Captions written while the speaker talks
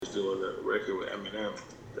doing a record with Eminem.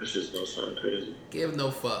 That shit's gonna sound crazy. Give no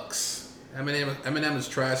fucks. Eminem is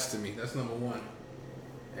trash to me. That's number one.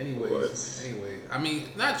 Anyway, I mean,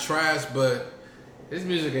 not trash, but his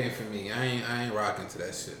music ain't for me. I ain't rocking to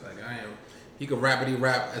that shit. Like I am. He could rapidy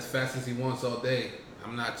rap as fast as he wants all day.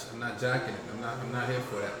 I'm not jacking it. I'm not here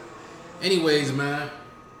for that. Anyways, man.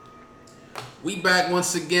 We back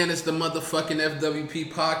once again. It's the motherfucking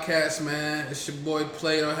FWP podcast, man. It's your boy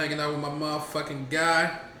Plato hanging out with my motherfucking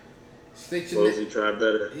guy. State your name. Try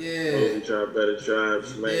better. Yeah. Posey try better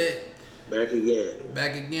tribes, man. Yeah. Back again.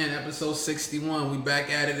 Back again. Episode 61. We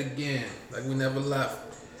back at it again. Like we never left.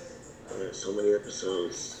 Man, so many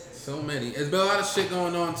episodes. So many. There's been a lot of shit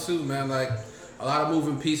going on too, man. Like a lot of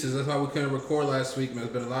moving pieces. That's why we couldn't record last week, man.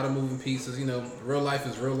 There's been a lot of moving pieces. You know, real life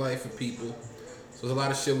is real life for people. So there's a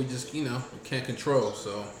lot of shit we just, we can't control.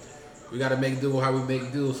 So we got to make do how we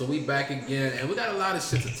make do. So we back again. And we got a lot of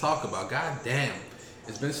shit to talk about. God damn.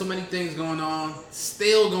 There's been so many things going on.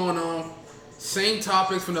 Still going on. Same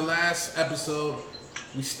topics from the last episode.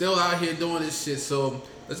 We still out here doing this shit. So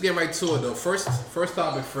let's get right to it, though. First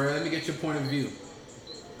topic, Fred. Let me get your point of view.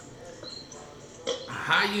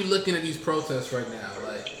 How you looking at these protests right now?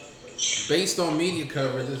 Like, based on media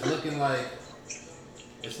coverage, it's looking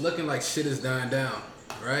like shit is dying down,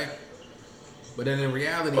 right? But then in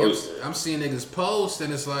reality, I'm seeing niggas post,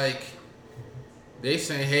 and it's like they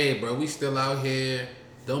saying, "Hey, bro, we still out here.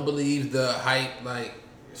 Don't believe the hype. Like,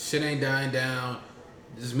 shit ain't dying down.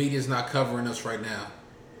 This media's not covering us right now."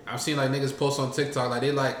 I've seen like niggas post on TikTok, like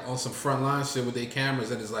they like on some front line shit with their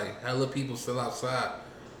cameras, and it's like hella people still outside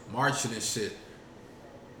marching and shit,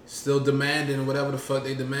 still demanding whatever the fuck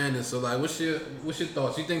they demanding. So like, what's your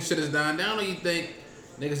thoughts? You think shit is dying down, or you think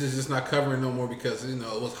niggas is just not covering no more because it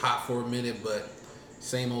was hot for a minute, but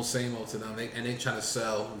same old to them, and they trying to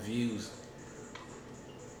sell views?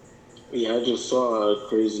 Yeah, I just saw a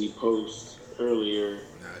crazy post earlier.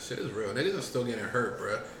 Nah, shit is real. Niggas are still getting hurt,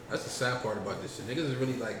 bro. That's the sad part about this shit. Niggas is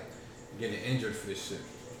really like getting injured for this shit.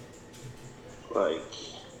 Like,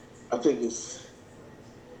 I think that's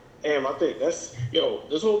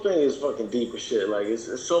this whole thing is fucking deep as shit. Like, it's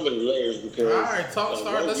so many layers because. All right,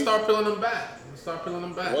 let's start peeling them back.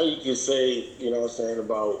 Well, you can say, what I'm saying,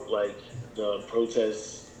 about like the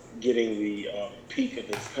protests getting the peak of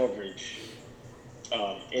its coverage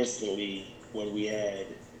instantly when we had,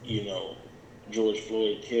 George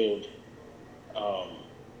Floyd killed.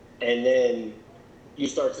 And then you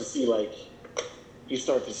start to see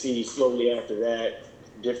slowly after that,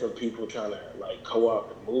 different people trying to like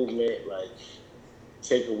co-opt the movement, like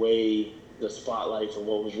take away the spotlight from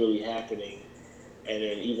what was really happening. And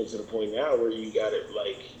then even to the point now where you gotta,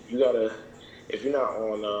 if you're not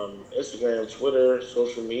on Instagram, Twitter,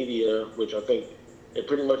 social media, which I think it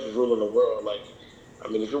pretty much is ruling the world. Like, I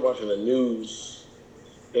mean, if you're watching the news,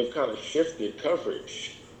 they've kind of shifted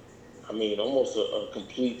coverage. I mean, almost a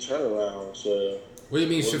complete turnaround to... What do you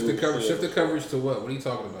mean shifted coverage? Shifted coverage to what? What are you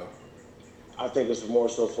talking about? I think it's more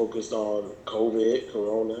so focused on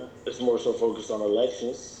Corona. It's more so focused on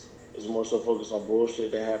elections. It's more so focused on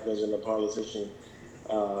bullshit that happens in the politician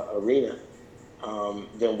arena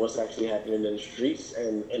than what's actually happening in the streets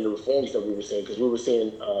and the reforms that we were seeing. Because we were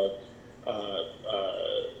seeing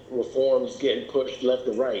reforms getting pushed left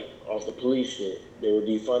and right off the police shit. They were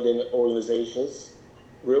defunding organizations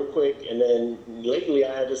real quick, and then lately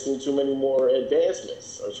I haven't seen too many more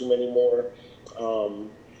advancements or too many more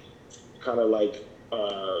kind of like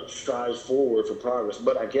strides forward for progress.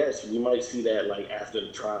 But I guess we might see that like after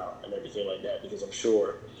the trial and everything like that, because I'm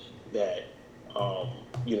sure that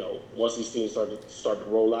once these things start to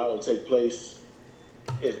roll out and take place,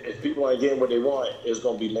 if people aren't getting what they want, it's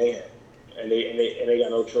gonna be mayhem, and they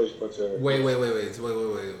got no choice but to wait.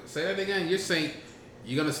 Say that again. You're saying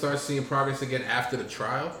you're gonna start seeing progress again after the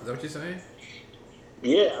trial? Is that what you're saying?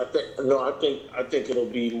 Yeah, I think it'll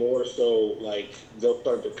be more so like they'll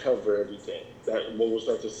start to cover everything. That when we'll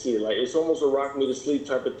start to see it, like it's almost a rock me to sleep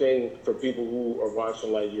type of thing for people who are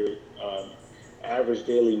watching like your average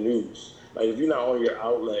daily news. Like if you're not on your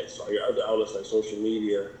outlets or your other outlets like social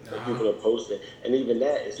media, like people are posting, and even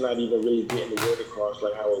that, it's not even really getting the word across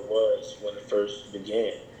like how it was when it first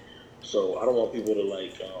began. So I don't want people to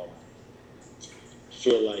like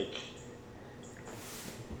feel like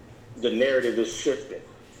the narrative is shifting.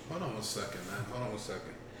 Hold on one second.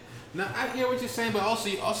 Now I hear what you're saying, but also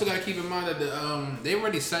you also got to keep in mind that they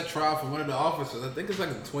already set trial for one of the officers. I think it's like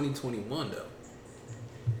in 2021 though.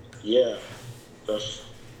 Yeah. Well,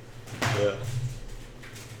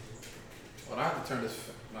 I have to turn my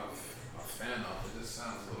fan off. It just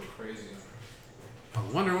sounds a little crazy.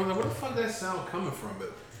 I'm wondering where the fuck that sound coming from,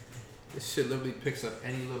 but this shit literally picks up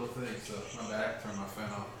any little thing. So my bad, I have to turn my fan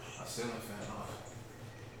off. ceiling fan off.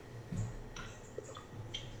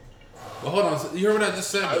 Well, hold on. You heard what I just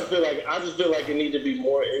said? I just feel like it need to be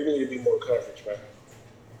more. It need to be more coverage, man.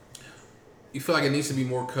 You feel like it needs to be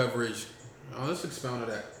more coverage? Oh, let's expound on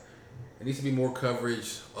that. It needs to be more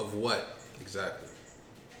coverage of what exactly?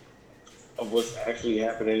 Of what's actually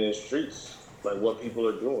happening in the streets, like what people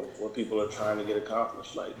are doing, what people are trying to get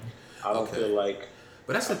accomplished. Like, I don't feel like.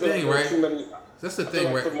 But that's the thing, right? That's the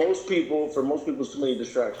thing, right? For most people, it's too many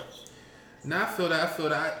distractions. Now I feel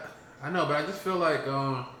that. I know, but I just feel like,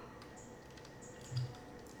 and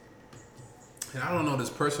I don't know this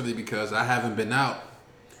personally because I haven't been out.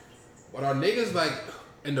 But are niggas like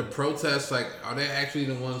in the protests? Like, are they actually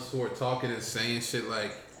the ones who are talking and saying shit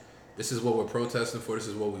like, "This is what we're protesting for. This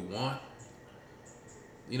is what we want."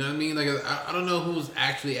 You know what I mean? Like, I don't know who's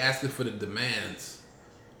actually asking for the demands.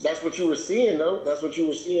 That's what you were seeing, though. That's what you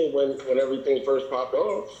were seeing when everything first popped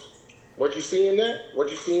off. Weren't you seeing that? Weren't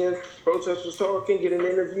you seeing protesters talking, getting an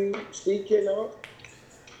interview, speaking out?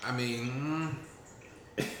 I mean,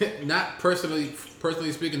 not personally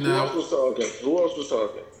speaking. Who else was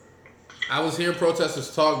talking? I was hearing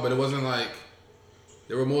protesters talk, but it wasn't like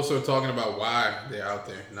they were more so talking about why they're out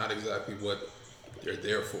there, not exactly what they're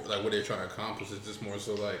there for, like what they're trying to accomplish. It's just more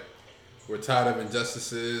so like we're tired of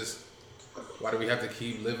injustices. Why do we have to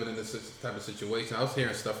keep living in this type of situation? I was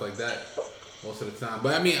hearing stuff like that most of the time.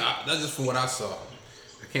 But I mean, that's just from what I saw.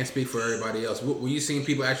 I can't speak for everybody else. Were you seeing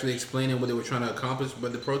people actually explaining what they were trying to accomplish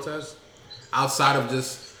with the protests? Outside of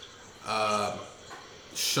just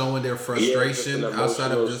showing their frustration?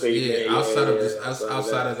 Outside of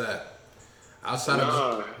that?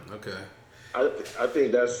 Okay. I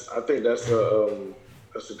think that's a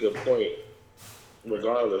good point.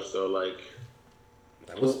 Regardless, though, like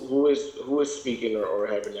who is speaking or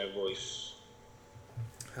having that voice?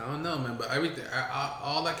 I don't know, man. But everything,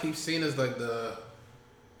 all I keep seeing is like the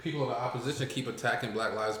people of the opposition keep attacking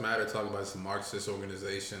Black Lives Matter, talking about it's a Marxist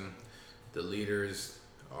organization. The leaders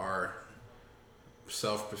are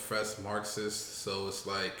self-professed Marxists, so it's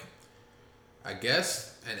like, I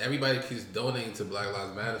guess, and everybody keeps donating to Black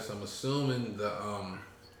Lives Matter. So I'm assuming the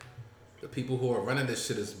people who are running this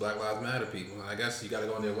shit is Black Lives Matter people. And I guess you got to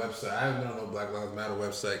go on their website. I haven't been on no Black Lives Matter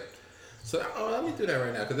website, so let me do that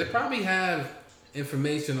right now because they probably have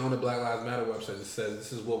information on the Black Lives Matter website that says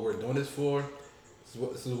this is what we're doing this for.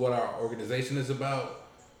 This is what our organization is about.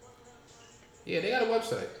 Yeah, they got a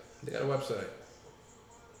website.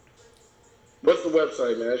 What's the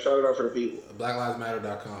website, man? Shout it out for the people.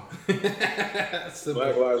 BlackLivesMatter.com.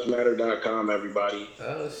 BlackLivesMatter.com, everybody.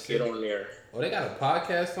 Oh, shit. Get on there. Oh, they got a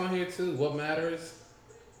podcast on here, too. What Matters?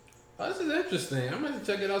 Oh, this is interesting. I'm going to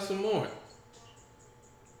check it out some more.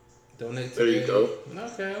 Donate today. There you go.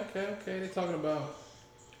 Okay. They're talking about...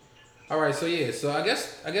 All right, so yeah. So I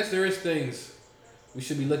guess there is things we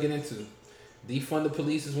should be looking into. Defund the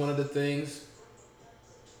police is one of the things.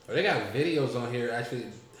 Oh, they got videos on here actually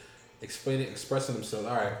expressing themselves.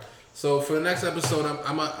 All right. So for the next episode,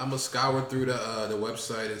 I'm gonna scour through the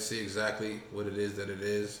website and see exactly what it is,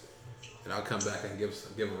 and I'll come back and give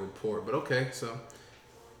a report. But okay, so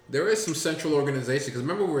there is some central organization because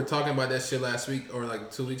remember we were talking about that shit last week or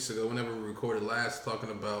like 2 weeks ago, whenever we recorded last, talking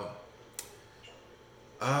about.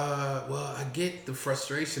 Well, I get the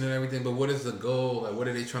frustration and everything, but what is the goal? Like, what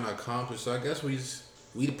are they trying to accomplish? So I guess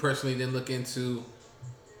we personally didn't look into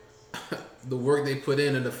the work they put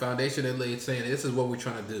in and the foundation they laid, saying this is what we're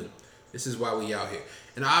trying to do. This is why we out here.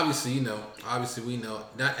 And obviously, we know,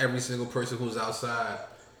 not every single person who's outside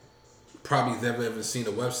probably has never seen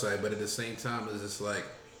a website, but at the same time, it's just like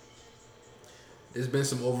there's been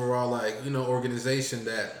some overall organization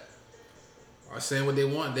that are saying what they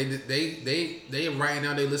want. They writing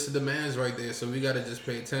out their list of demands right there. So we gotta just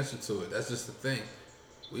pay attention to it. That's just the thing.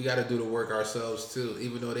 We gotta do the work ourselves too,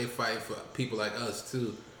 even though they fight for people like us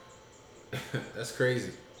too. That's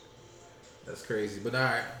crazy. But all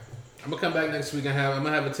right, I'm gonna come back next week and I'm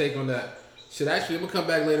gonna have a take on that. I'm gonna come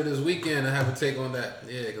back later this weekend and have a take on that.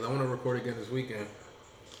 Yeah, because I want to record again this weekend.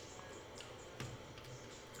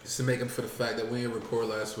 Just to make up for the fact that we didn't record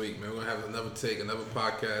last week, man. We're gonna have another take, another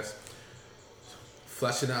podcast,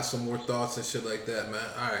 fleshing out some more thoughts and shit like that, man.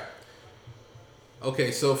 All right.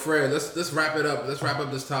 Okay, so Fred, let's wrap it up. Let's wrap up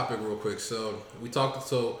this topic real quick. So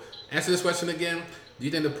answer this question again. Do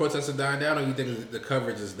you think the protests are dying down, or do you think the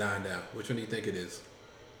coverage is dying down? Which one do you think it is?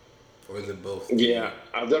 Or is it both? Yeah,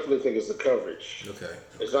 I definitely think it's the coverage. Okay.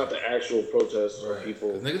 It's not the actual protests or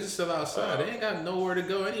people. Niggas are still outside. They ain't got nowhere to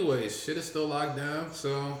go anyways. Shit is still locked down,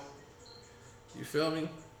 so you feel me?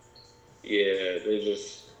 Yeah,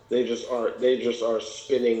 they just are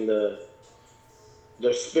spinning the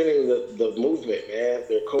they're spinning the movement, man.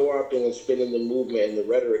 They're co-opting and spinning the movement and the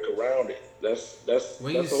rhetoric around it. That's the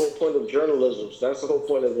whole point of journalism. That's the whole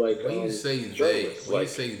point of like when you say they, journalists. when you Like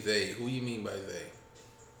say they, who you mean by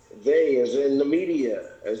they, as in the media,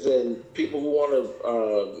 as in people who want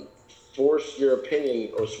to force your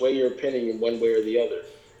opinion or sway your opinion in one way or the other.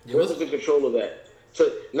 Yeah, Whoever's in control of that.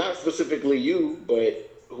 So not specifically you, but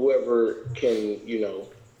whoever can,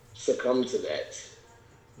 succumb to that.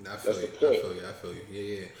 I feel That's you. the point. I feel you.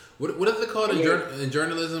 Yeah. What is it called in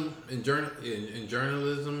journalism? In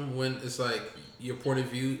journalism, when it's like your point of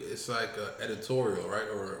view, it's like editorial, right?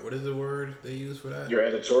 Or what is the word they use for that? Your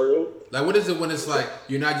editorial. Like, what is it when it's like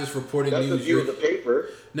you're not just reporting That's news? the view of the paper.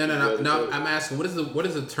 No. I'm asking, what is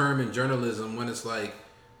the term in journalism when it's like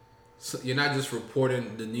you're not just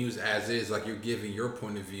reporting the news as is, like you're giving your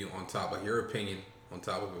point of view on top, like your opinion on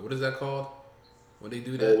top of it. What is that called? When they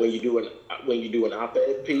do that? Or when you do an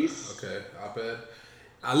op-ed piece. Okay, op-ed.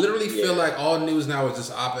 I literally feel like all news now is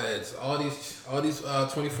just op-eds. All these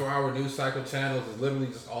 24-hour news cycle channels is literally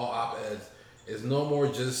just all op-eds. It's no more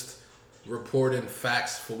just reporting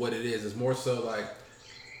facts for what it is. It's more so like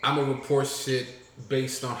I'm gonna report shit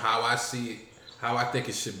based on how I see it, how I think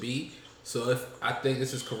it should be. So if I think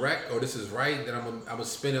this is correct or this is right, then I'm gonna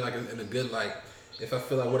spin it like in a good light. If I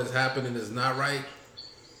feel like what is happening is not right,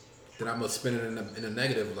 then I'm gonna spin it in a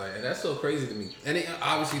negative light, and that's so crazy to me. And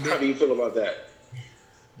obviously, how do you feel about that?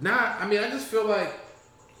 Nah, I mean, I just feel like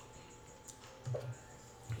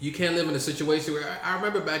you can't live in a situation where I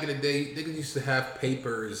remember back in the day, niggas used to have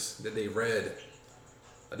papers that they read.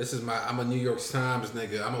 I'm a New York Times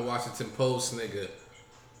nigga. I'm a Washington Post nigga.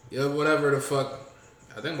 Yeah, whatever the fuck.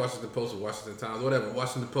 I think Washington Post or Washington Times, whatever.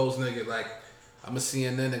 Washington Post nigga. Like, I'm a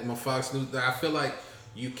CNN nigga. I'm a Fox News. I feel like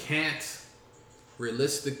you can't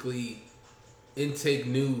realistically intake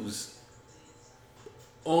news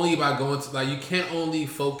only by going to, like, you can't only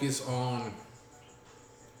focus on,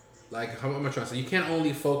 like, how am I trying to say? You can't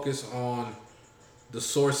only focus on the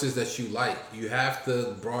sources that you like. You have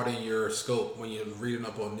to broaden your scope when you're reading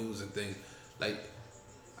up on news and things. Like,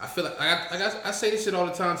 I feel like I say this shit all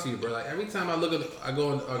the time to you, bro. Like, every time I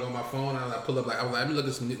go on my phone and I pull up, like, let me look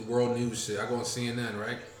at some world news shit. I go on CNN,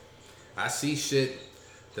 right? I see shit.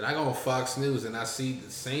 Then I go on Fox News and I see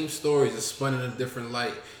the same stories just spun in a different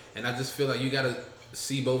light. And I just feel like you gotta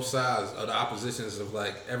see both sides of the oppositions of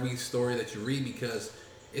like every story that you read, because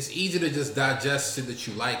it's easy to just digest shit that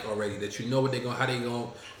you like already, that you know what how they going,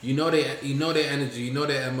 you know their energy, you know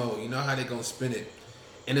their MO, you know how they gonna spin it.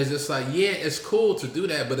 And it's just like, yeah, it's cool to do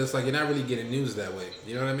that, but it's like you're not really getting news that way.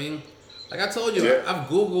 You know what I mean? Like I told you, I've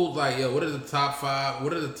Googled like, yo, what are the top 5?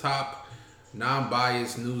 What are the top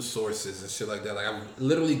non-biased news sources and shit like that? Like I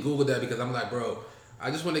literally Googled that because I'm like, bro,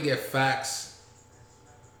 I just want to get facts.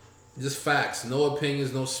 Just facts, no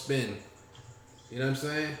opinions, no spin. You know what I'm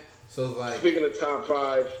saying? So it's like, speaking of top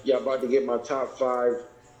 5, yeah, I'm about to get my top 5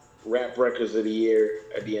 rap records of the year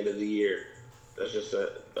at the end of the year. That's just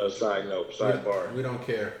a side note, sidebar. We don't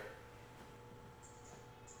care.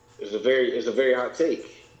 It's a very hot take.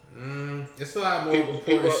 It's a lot more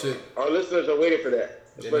important shit. Our listeners are waiting for that,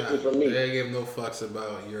 especially from me. They give no fucks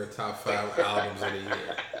about your top 5 albums of the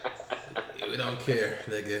year. We don't care,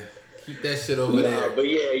 nigga. Keep that shit over there. But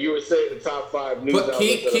yeah, you were saying the top 5 news outlets.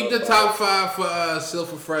 Keep the top 5 for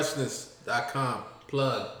silverfreshness.com.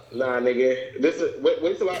 Plug. Nah, nigga.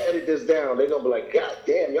 Wait till I edit this down. They're gonna be like, God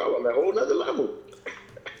damn, y'all on a whole nother level.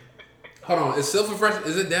 Hold on, is Silverfresh,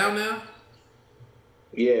 is it down now?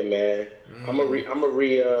 Yeah, man. I'm a rebrand.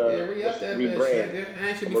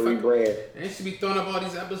 And should be throwing up all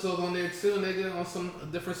these episodes on there too, nigga, on some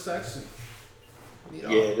different section.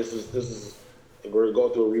 Yeah, this is we're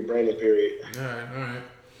going through a rebranding period. All right.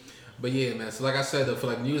 But yeah, man. So like I said, though, for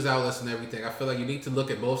like news outlets and everything, I feel like you need to look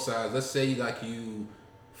at both sides. Let's say you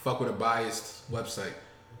fuck with a biased website.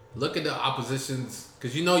 Look at the opposition's,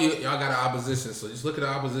 because you know y'all got an opposition, so just look at the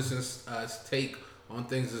opposition's take on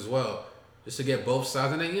things as well, just to get both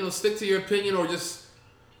sides, and then stick to your opinion, or just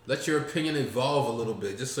let your opinion evolve a little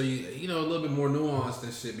bit, just so you a little bit more nuanced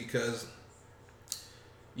and shit, because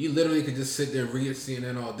you literally could just sit there and read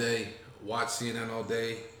CNN all day, watch CNN all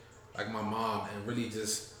day, like my mom, and really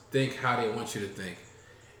just think how they want you to think.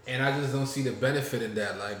 And I just don't see the benefit in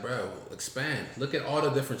that. Like, bro, expand. Look at all the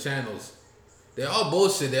different channels. They're all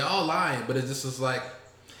bullshit. They're all lying. But it just is like,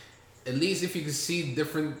 at least if you can see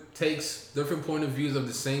different takes, different point of views of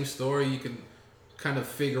the same story, you can kind of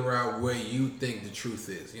figure out where you think the truth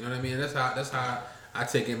is. You know what I mean? That's how I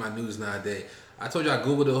take in my news nowadays. I told you I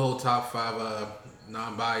Googled the whole top 5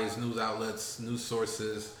 non-biased news outlets, news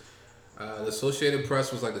sources. The Associated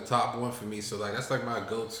Press was like the top one for me, so like that's like my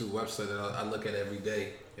go-to website that I look at every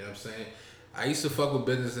day. You know what I'm saying? I used to fuck with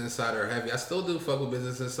Business Insider heavy. I still do fuck with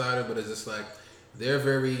Business Insider, but it's just like they're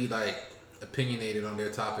very like opinionated on their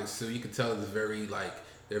topics too. You can tell it's very like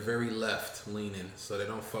they're very left leaning, so they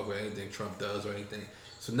don't fuck with anything Trump does or anything.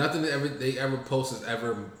 So nothing that they ever post is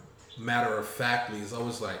ever matter of factly. It's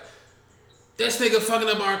always like this nigga fucking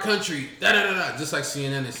up our country, da da da da, just like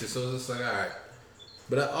CNN and shit. So it's just like all right.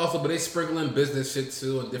 But they sprinkle in business shit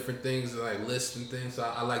too and different things like lists and things. So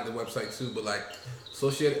I like the website too. But like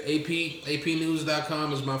Associated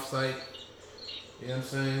APnews.com is my site. You know what I'm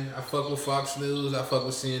saying? I fuck with Fox News. I fuck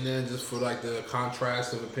with CNN just for like the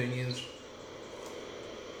contrast of opinions.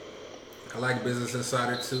 I like Business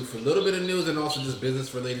Insider too for a little bit of news and also just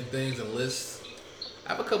business related things and lists.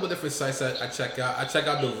 I have a couple different sites I check out. I check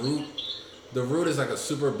out The Root. The Root is like a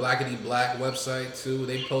super blackety black website too.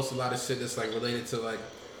 They post a lot of shit that's like related to like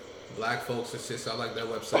black folks and shit. So I like that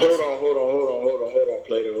website. Hold on,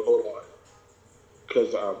 Plato. Hold on.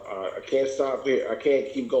 Because I can't stop here. I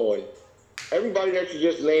can't keep going. Everybody that you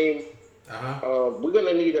just named, we're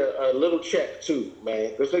gonna need a little check too,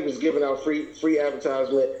 man. This nigga's giving out free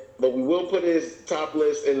advertisement, but we will put his top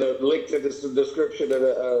list in the link to the description of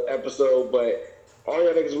the episode. But all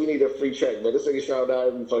y'all niggas, we need a free check, man. This nigga shout out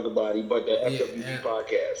every fucking body, but the FWB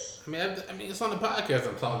podcast. I mean, it's on the podcast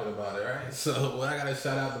I'm talking about it, right? So I gotta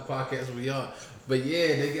shout out the podcast we on. But yeah,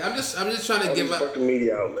 nigga, I'm just trying to give out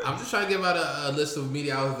media outlets. I'm just trying to give out a list of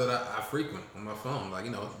media outlets that I frequent on my phone. Like,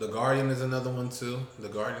 you know, The Guardian is another one too. The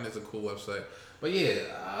Guardian is a cool website. But yeah,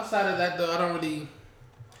 outside of that though, I don't really.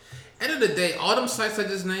 End of the day, all them sites I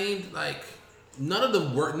just named, like none of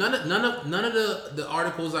the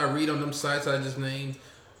articles I read on them sites I just named,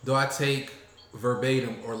 do I take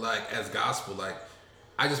verbatim or like as gospel. Like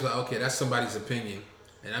I just like, okay, that's somebody's opinion,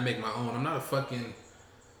 and I make my own.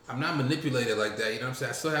 I'm not manipulated like that, you know what I'm saying?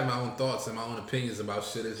 I still have my own thoughts and my own opinions about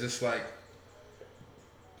shit. It's just like,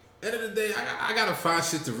 end of the day, I gotta find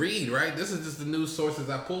shit to read, right? This is just the news sources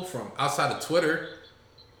I pull from. Outside of Twitter, you know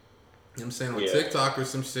what I'm saying, on TikTok or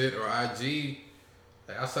some shit, or IG.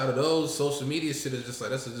 Like outside of those, social media shit is just like,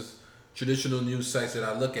 this is just traditional news sites that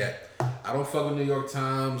I look at. I don't fuck with New York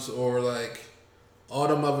Times or like all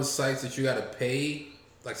them other sites that you gotta pay,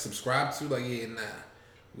 like subscribe to. Like, yeah, nah.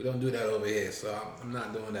 We don't do that over here, so I'm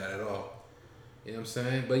not doing that at all. You know what I'm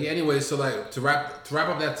saying? But yeah, anyway, so like to wrap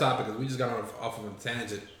up that topic, because we just got off of a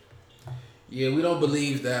tangent. Yeah, we don't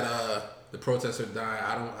believe that the protests are dying.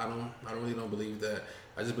 I really don't believe that.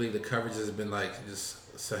 I just believe the coverage has been like has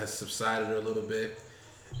subsided a little bit,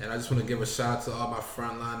 and I just want to give a shout out to all my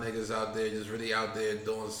frontline niggas out there, just really out there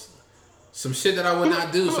doing some shit that I would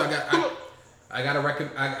not do. So I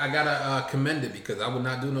gotta commend it because I would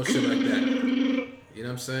not do no shit like that. You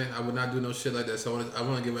know what I'm saying? I would not do no shit like that. So I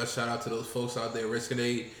want to give a shout out to those folks out there risking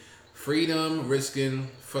their freedom, risking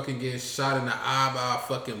fucking getting shot in the eye by a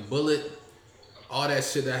fucking bullet. All that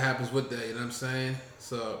shit that happens with that, you know what I'm saying?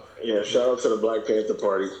 So yeah, shout out to the Black Panther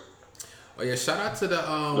Party. Oh yeah, shout out to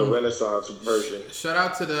the Renaissance version. Shout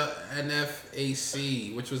out to the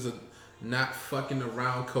NFAC, which was a not fucking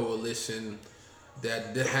around coalition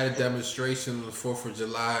that had a demonstration on the 4th of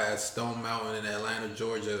July at Stone Mountain in Atlanta,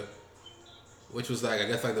 Georgia. Which was like, I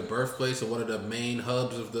guess, like the birthplace of one of the main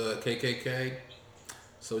hubs of the KKK.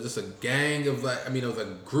 So just a gang of like, it was a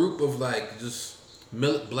group of like just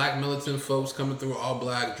black militant folks coming through all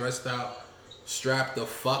black, dressed out, strapped the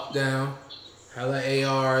fuck down. Hella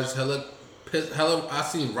ARs, hella, I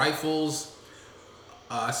seen rifles,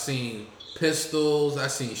 I seen pistols, I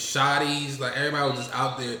seen shotties. Like everybody was just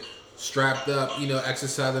out there strapped up,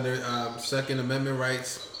 exercising their Second Amendment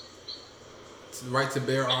rights. Right to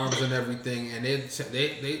bear arms and everything, and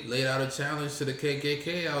they laid out a challenge to the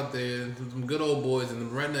KKK out there, and some good old boys and the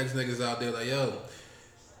rednecks niggas out there like, yo,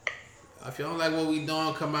 if y'all don't like what we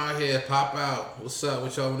doing, come out here, pop out. What's up?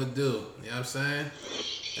 What y'all want to do? You know what I'm saying?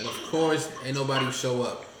 And of course, ain't nobody show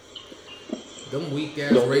up. Them weak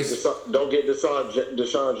ass racist. Don't get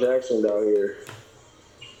Deshaun Jackson down here.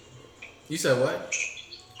 You said what?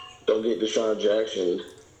 Don't get Deshaun Jackson.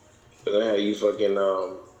 Gonna have you fucking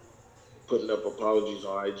putting up apologies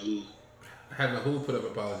on IG. Having who put up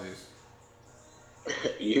apologies?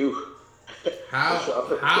 You.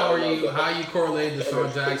 How are you correlating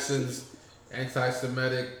Deshaun Jackson's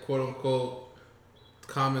anti-Semitic quote unquote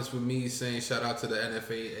comments with me saying shout out to the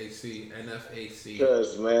NFAC?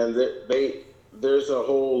 Because man, there's a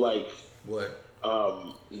whole like what?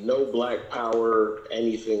 No black power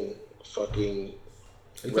anything fucking.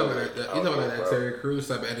 You talking about that Terry Crews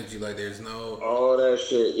type of energy? Like there's no all that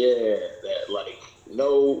shit, yeah. That like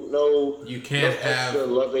no. You can't have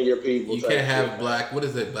loving your people. You can't have black. What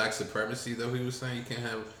is it? Black supremacy that he was saying. You can't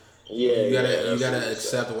have. Yeah. You gotta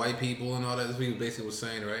accept white people and all that. That's what he basically was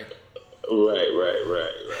saying, right? Right.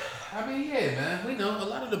 I mean, yeah, man. We know a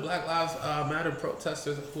lot of the Black Lives Matter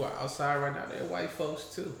protesters who are outside right now, they're white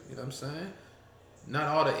folks too. You know what I'm saying? Not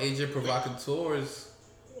all the agent provocateurs.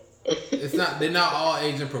 It's not. They're not all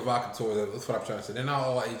agent provocateurs. That's what I'm trying to say. They're not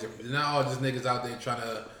all agent. They're not all just niggas out there trying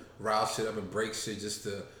to rile shit up and break shit just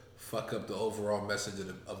to fuck up the overall message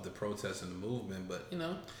of the protest and the movement. But you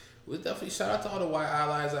know, we definitely shout out to all the white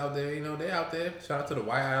allies out there. You know, they out there. Shout out to the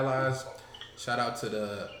white allies. Shout out to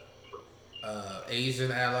the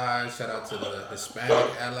Asian allies. Shout out to the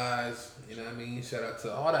Hispanic allies. You know what I mean? Shout out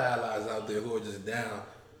to all the allies out there who are just down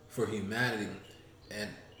for humanity and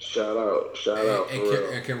Shout out,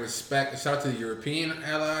 and can respect. Shout out to the European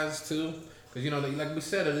allies too, because you know, like we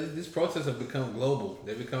said, these protests have become global.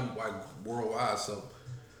 They become like worldwide. So,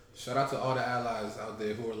 shout out to all the allies out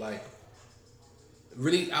there who are like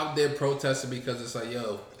really out there protesting because it's like,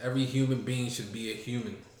 yo, every human being should be a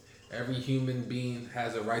human. Every human being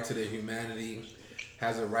has a right to their humanity,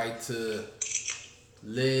 has a right to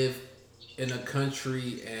live in a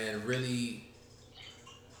country and really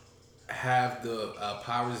have the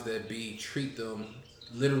powers that be treat them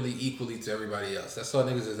literally equally to everybody else. That's all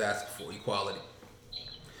niggas is asking for, equality.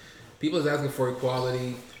 People is asking for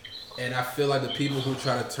equality, and I feel like the people who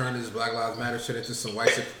try to turn this Black Lives Matter shit into some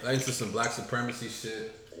into some black supremacy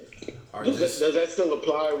shit are just. Does that still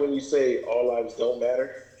apply when you say all lives don't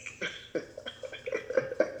matter?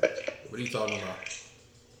 What are you talking about?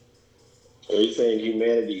 Are you saying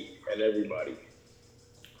humanity and everybody?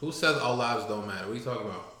 Who says all lives don't matter? What are you talking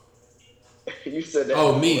about? You said that.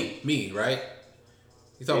 Oh, me, right?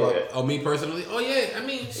 You talking about me personally? Oh yeah, I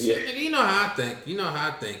mean, shit, you know how I think.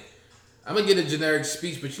 I'm gonna get a generic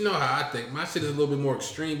speech, but you know how I think. My shit is a little bit more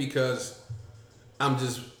extreme because I'm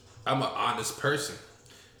an honest person.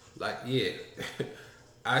 Like, yeah.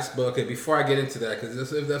 But okay, before I get into that,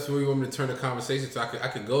 because if that's where you want me to turn the conversation to, I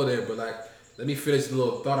could go there, but like, let me finish the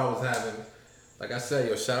little thought I was having. Like I said,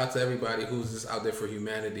 yo, shout out to everybody who's just out there for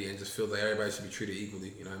humanity and just feel like everybody should be treated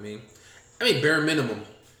equally, you know what I mean? Bare minimum.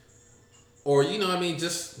 Or, you know what I mean,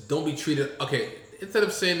 just don't be treated, okay, instead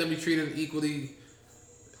of saying don't be treated equally,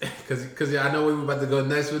 because I know we were about to go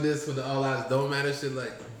next with this, with the all lives don't matter shit,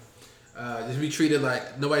 like, just be treated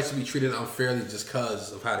like, nobody should be treated unfairly just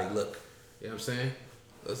because of how they look, you know what I'm saying?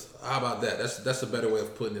 How about that? That's a better way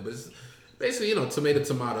of putting it, but it's basically, you know,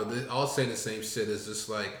 tomato, they're all saying the same shit. It's just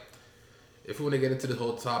like, if we want to get into the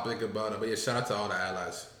whole topic about it, but yeah, shout out to all the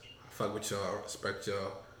allies. I fuck with y'all, respect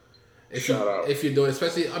y'all. If you're doing,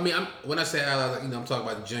 especially, when I say allies, you know, I'm talking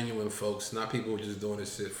about genuine folks, not people who are just doing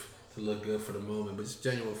this shit to look good for the moment, but just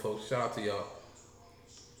genuine folks. Shout out to y'all.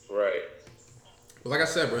 Right. But like I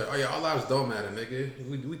said, bro, all lives don't matter,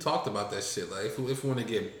 nigga. We talked about that shit. Like, if we want to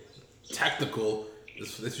get technical,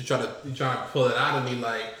 this you trying to pull it out of me,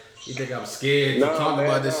 like you think I'm scared to talk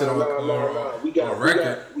about this shit on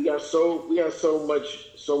record. We got so much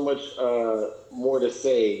more to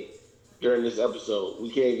say during this episode. We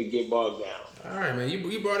can't even get bogged down. All right, man.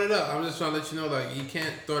 You brought it up. I'm just trying to let you know, like, you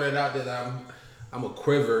can't throw that out there that I'm a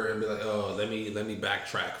quiver and be like, oh, let me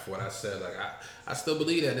backtrack for what I said. Like, I still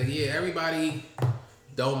believe that. Like, yeah, everybody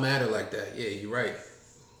don't matter like that. Yeah, you're right.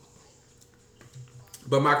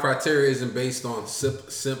 But my criteria isn't based on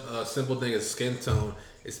simple thing as skin tone.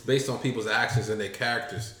 It's based on people's actions and their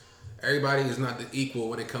characters. Everybody is not equal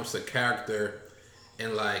when it comes to character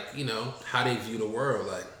and, like, you know, how they view the world.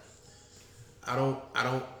 Like, I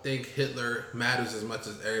don't think Hitler matters as much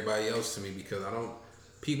as everybody else to me, because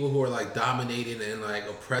people who are like dominating and like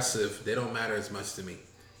oppressive, they don't matter as much to me.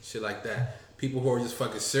 Shit like that. People who are just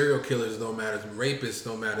fucking serial killers don't matter. Rapists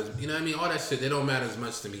don't matter. You know what I mean? All that shit, they don't matter as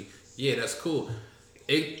much to me. Yeah, that's cool.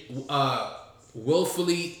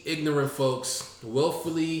 Willfully ignorant folks,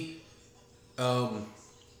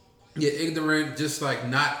 ignorant, just like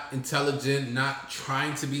not intelligent, not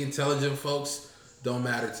trying to be intelligent folks don't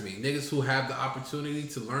matter to me. Niggas who have the opportunity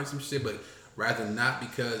to learn some shit, but rather not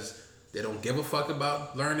because they don't give a fuck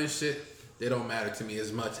about learning shit, they don't matter to me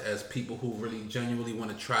as much as people who really genuinely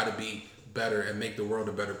want to try to be better and make the world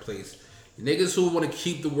a better place. Niggas who want to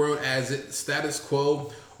keep the world as it status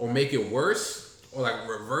quo or make it worse, or like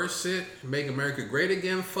reverse it, make America great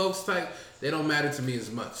again, folks type, they don't matter to me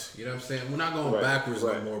as much. You know what I'm saying? We're not going backwards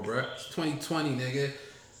no more, bro. It's 2020, nigga.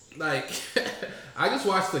 Like, I just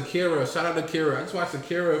watched Akira. Shout out to Akira. I just watched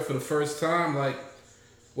Akira for the first time, like,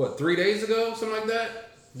 3 days ago? Something like that?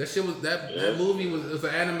 That shit was, that movie was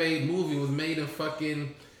an anime movie, was made in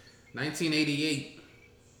fucking 1988.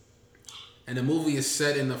 And the movie is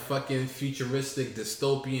set in a fucking futuristic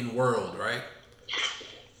dystopian world, right?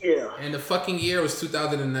 Yeah. And the fucking year was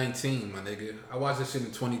 2019, my nigga. I watched this shit in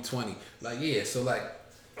 2020. Like, yeah, so like,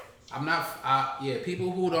 I'm not.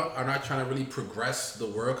 People who are not trying to really progress the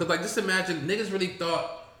world. Cause like, just imagine niggas really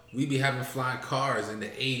thought we be having flying cars in the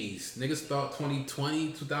 80s. Niggas thought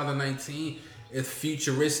 2020, 2019 is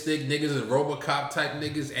futuristic. Niggas is RoboCop type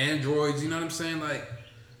niggas, androids. You know what I'm saying? Like,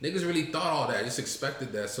 niggas really thought all that. Just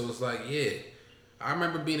expected that. So it's like, yeah. I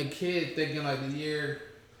remember being a kid thinking like the year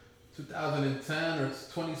 2010 or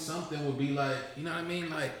 20 something would be like, you know what I mean?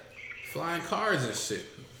 Like flying cars and shit.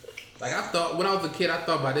 Like I thought when I was a kid, I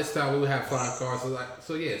thought by this time we would have flying cars. So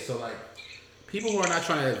like people who are not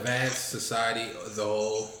trying to advance society as a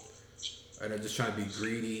whole, and they're just trying to be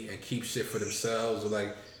greedy and keep shit for themselves or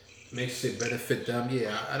like make shit benefit them.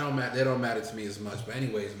 Yeah, I don't matter. They don't matter to me as much. But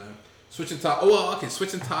anyways, man, switching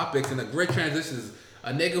topics and a great transition is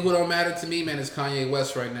a nigga who don't matter to me, man, is Kanye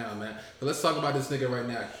West right now, man. But let's talk about this nigga right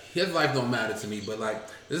now. His life don't matter to me, but like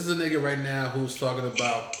this is a nigga right now who's talking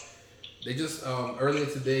about. They just earlier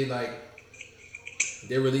today, like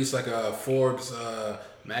they released like a Forbes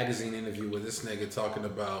magazine interview with this nigga talking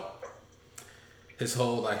about his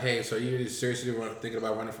whole like, hey, so you really seriously thinking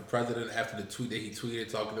about running for president after the tweet that he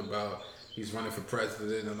tweeted talking about he's running for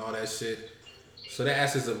president and all that shit. So they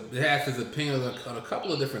asked his opinion on a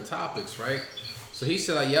couple of different topics, right? So he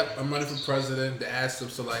said like, yep, I'm running for president. They asked him,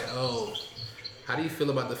 so like, oh, how do you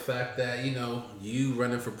feel about the fact that, you know, you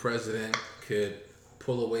running for president could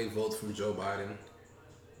pull away votes from Joe Biden,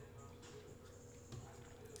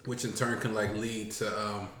 which in turn can like lead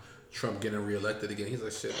to Trump getting reelected again. He's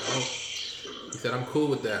like, shit, he said, I'm cool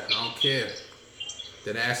with that. I don't care.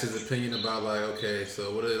 Then asked his opinion about like, okay,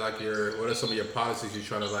 so what are some of your policies you're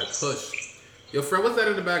trying to like push? Yo, Fred, what's that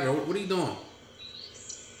in the background? What are you doing?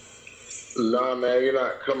 Nah, man, you're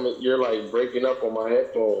not coming. You're like breaking up on my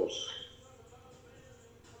headphones.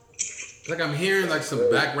 It's like I'm hearing like some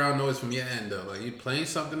background noise from your end though. Like you playing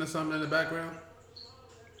something or something in the background?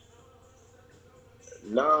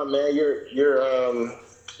 Nah, man,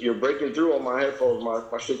 you're breaking through on my headphones.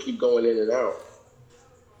 My shit keep going in and out.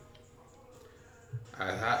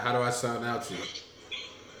 How do I sound out to you?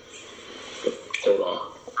 Hold on.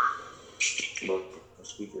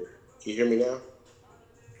 Speaker. Can you hear me now?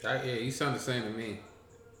 Yeah, you sound the same to me.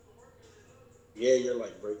 Yeah, you're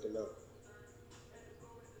like breaking up.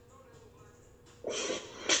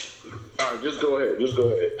 All right, just go ahead.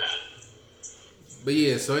 But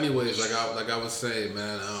yeah, so anyways, like I was saying,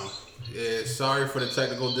 man, yeah, sorry for the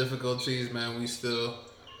technical difficulties, man.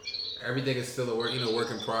 Everything is still a work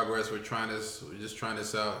in progress. We're just trying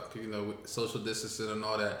this out, with social distancing and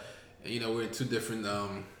all that. And we're in two different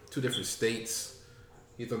states.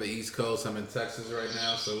 He's on the East Coast. I'm in Texas right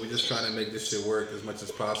now, so we're just trying to make this shit work as much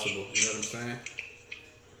as possible. You know what I'm saying?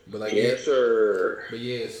 But like, yes, sir. But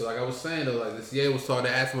yeah, so like I was saying though, like this was talking.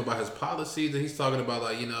 They asked him about his policies, and he's talking about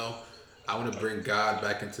like, I want to bring God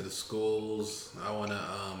back into the schools. I want to,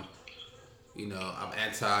 I'm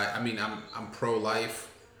I'm pro-life.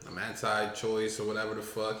 I'm anti-choice or whatever the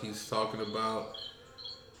fuck he's talking about.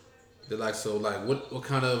 They're like, so like, what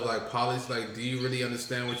kind of like policy, like, do you really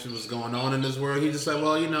understand what was going on in this world? He just like,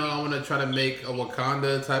 well, I want to try to make a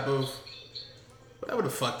Wakanda type of, whatever the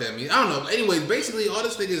fuck that means. I don't know. Anyways, basically all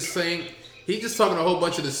this nigga is saying, he just talking a whole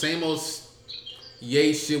bunch of the same old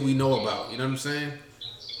yay shit we know about. You know what I'm saying?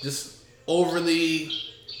 Just overly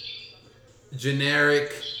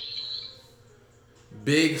generic,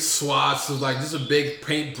 big swaths of like just a big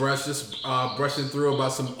paintbrush, just brushing through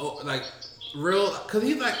about some like real. Cause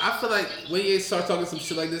he's like, I feel like when he start talking some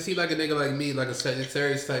shit like this, he like a nigga like me, like a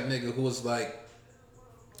Sagittarius type nigga who was like,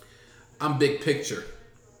 I'm big picture.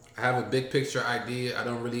 I have a big picture idea. I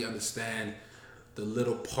don't really understand the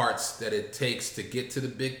little parts that it takes to get to the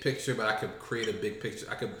big picture, but I could create a big picture.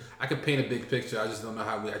 I could paint a big picture. I just don't know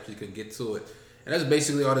how we actually could get to it. And that's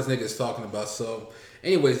basically all this nigga is talking about. So,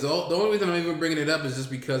 anyways, the only reason I'm even bringing it up is just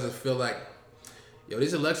because I feel like,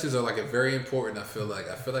 these elections are like very important. I feel like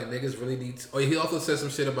niggas really need to, he also said some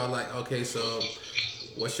shit about like, okay, so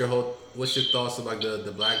what's your thoughts of like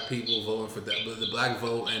the black people voting for the black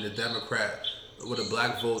vote and the Democrat? With a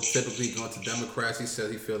black vote typically going to Democrats, he said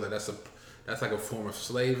he feels like that's like a form of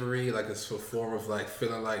slavery, like it's a form of like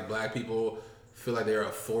feeling like black people feel like they're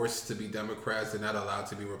forced to be Democrats, they're not allowed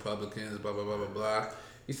to be Republicans, blah blah blah blah blah.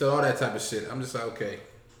 He said all that type of shit. I'm just like, okay.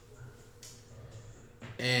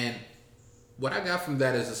 And what I got from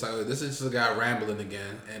that is just like, this is just a guy rambling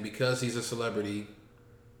again, and because he's a celebrity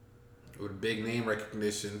with big name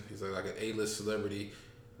recognition, he's like an A-list celebrity.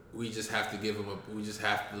 We just have to give him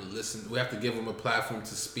we have to give him a platform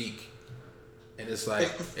to speak. And it's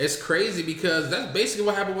like, it's crazy because that's basically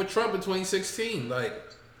what happened with Trump in 2016. Like,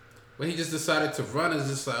 when he just decided to run, it's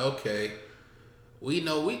just like, okay, We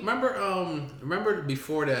remember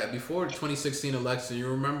before that, before the 2016 election. You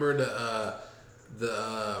remember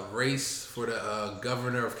the race for the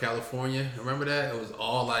governor of California? Remember that? It was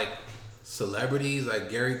all like celebrities.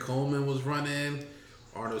 Like Gary Coleman was running,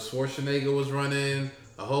 Arnold Schwarzenegger was running,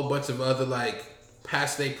 a whole bunch of other like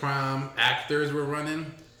past their prime actors were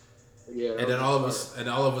running. Yeah, And then all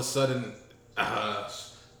of a sudden,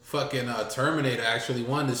 fucking Terminator actually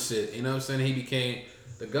won this shit. You know what I'm saying? He became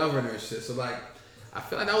the governor and shit. So like, I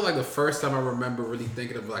feel like that was like the first time I remember really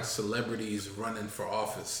thinking of like celebrities running for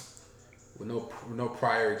office with no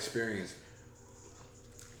prior experience.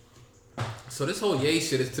 So this whole Ye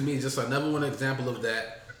shit is to me just another one example of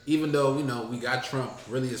that. Even though we got Trump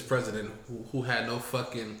really as president, who had no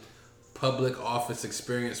fucking public office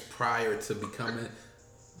experience prior to becoming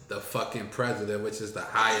the fucking president, which is the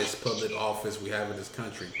highest public office we have in this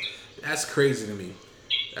country. That's crazy to me.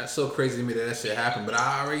 That's so crazy to me that shit happened. But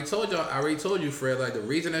I already told you, Fred. Like the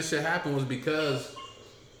reason that shit happened was because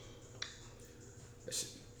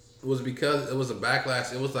it was a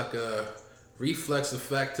backlash. It was like a reflex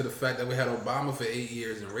effect to the fact that we had Obama for 8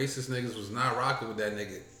 years and racist niggas was not rocking with that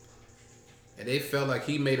nigga, and they felt like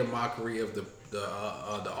he made a mockery of the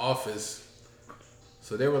office.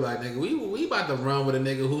 So they were like, nigga, we about to run with a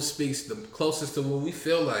nigga who speaks the closest to what we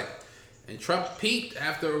feel like. And Trump peeped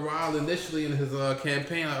after a while initially in his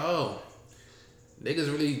campaign, like, oh,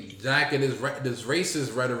 niggas really jacking this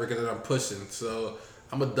racist rhetoric that I'm pushing. So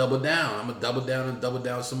I'm going to double down. I'm going to double down and double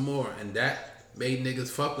down some more. And that made niggas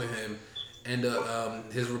fuck with him. And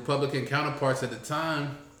his Republican counterparts at the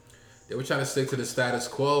time, they were trying to stick to the status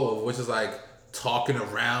quo, which is like talking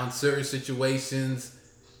around certain situations,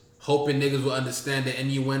 hoping niggas will understand the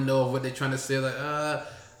innuendo of what they're trying to say. Like,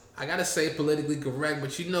 I gotta say politically correct,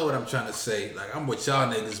 but you know what I'm trying to say. Like, I'm with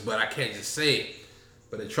y'all niggas, but I can't just say it.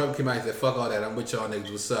 But then Trump came out and said, fuck all that, I'm with y'all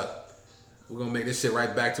niggas, what's up? We're gonna make this shit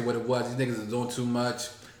right back to what it was. These niggas are doing too much.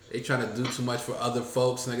 They trying to do too much for other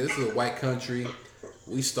folks. Nigga, this is a white country.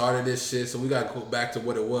 We started this shit, so we gotta go back to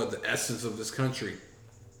what it was, the essence of this country.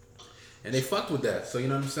 And they fucked with that. So you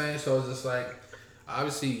know what I'm saying? So it's just like,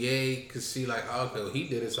 obviously Ye could see like, oh, okay, well, he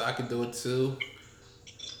did it, so I can do it too.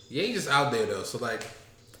 Ye just out there though, so like,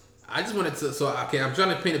 I just wanted to, I'm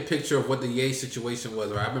trying to paint a picture of what the Ye situation was,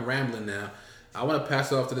 right? I've been rambling now. I want to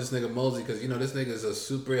pass it off to this nigga Mosey, because, this nigga is a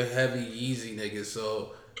super heavy, easy nigga.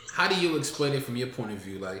 So, how do you explain it from your point of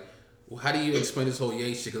view? Like, how do you explain this whole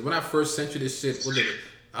Ye shit? Because when I first sent you this shit,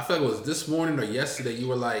 I feel like it was this morning or yesterday, you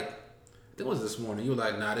were like, I think it was this morning, you were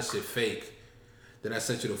like, nah, this shit fake. Then I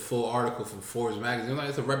sent you the full article from Forbes magazine. You're like,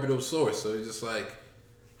 it's a reputable source. So, it's just like,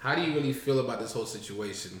 how do you really feel about this whole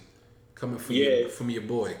situation? Coming from your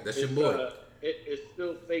boy. That's your boy. It's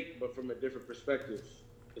still fake, but from a different perspective.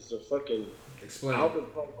 It's a fucking Explain. album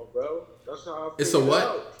promo, bro. That's how I feel. It's a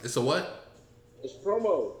what? It's a what? It's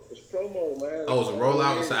promo. It's promo, man. Oh, it's a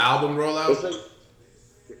rollout? It's an album rollout?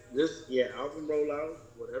 Album rollout.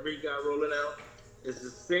 Whatever he got rolling out. It's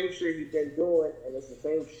the same shit he's been doing, and it's the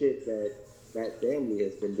same shit that family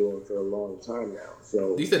has been doing for a long time now.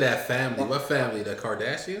 So you said that family. What family? The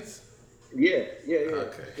Kardashians? Yeah.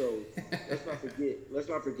 Okay. So let's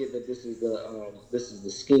not forget that this is the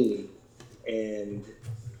scheme, and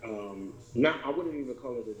I wouldn't even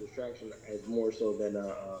call it a distraction, as more so than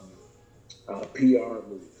a PR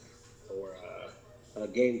move or a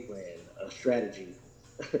game plan, a strategy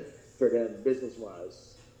for them business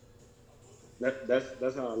wise.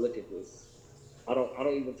 That's how I look at this. I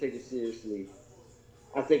don't even take it seriously.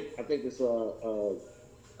 I think it's a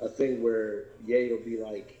thing where Ye will be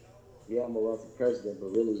like, yeah, I'm gonna run for president, but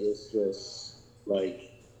really it's just like,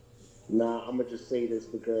 nah, I'm gonna just say this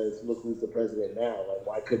because look who's the president now. Like,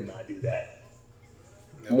 why couldn't I do that?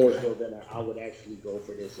 Okay. More so than I would actually go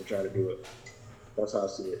for this and try to do it. That's how I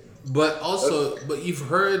see it. But also, but you've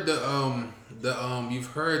heard you've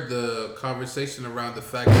heard the conversation around the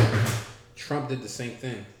fact that Trump did the same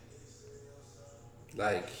thing.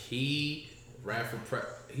 Like he ran for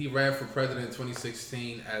president in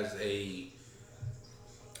 2016 as a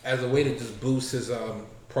way to just boost his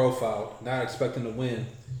profile, not expecting to win,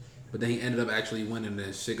 but then he ended up actually winning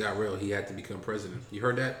and shit got real. He had to become president. You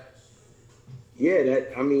heard that? Yeah,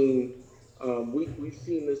 we've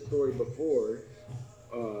seen this story before,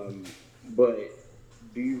 but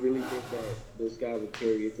do you really think that this guy would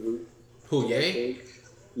carry it through? Who, Ye?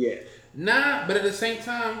 Yeah. Nah, but at the same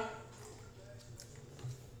time,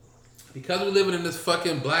 because we're living in this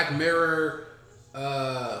fucking Black Mirror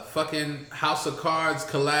fucking House of Cards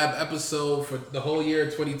collab episode for the whole year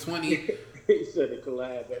 2020. He said a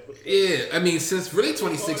collab episode. Yeah, I mean, since really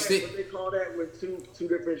 2016. What they call that when two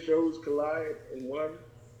different shows collide in one?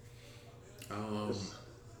 I don't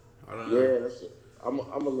know. Yeah, I'm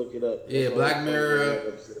gonna look it up. Yeah, Black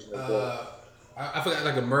Mirror. I forgot,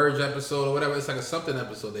 like a merge episode or whatever. It's like a something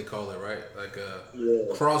episode they call it, right? Like a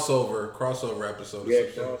crossover episode. Or something.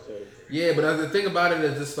 Crossover. Yeah, but the thing about it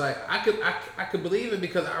is just like I could believe it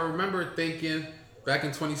because I remember thinking back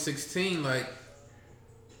in 2016, like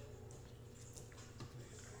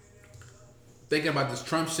thinking about this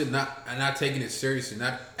Trump shit, not taking it seriously,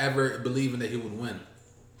 not ever believing that he would win.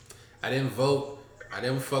 I didn't vote. I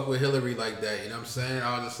didn't fuck with Hillary like that. You know what I'm saying?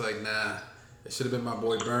 I was just like, nah. It should have been my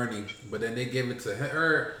boy Bernie. But then they gave it to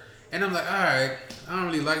her. And I'm like, all right, I don't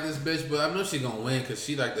really like this bitch, but I know she's going to win because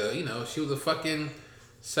she like the, you know, she was a fucking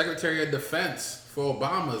Secretary of Defense for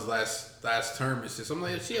Obama's last term and shit. So I'm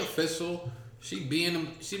like, is she official? She be in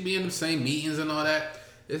the same meetings and all that.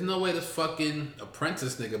 There's no way this fucking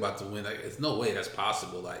apprentice nigga about to win. Like, there's no way that's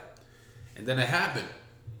possible. Like, and then it happened.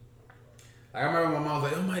 I remember my mom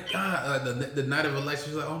was like, oh my God, the night of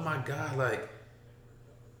election, she was like, oh my God, like,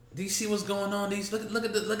 do you see what's going on?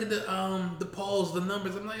 Look at the polls, the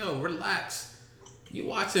numbers. I'm like, yo, relax. You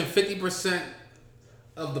watching 50%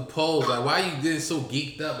 of the polls. Like, why you getting so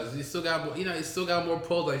geeked up? You still got more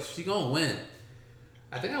polls. Like, she gonna win.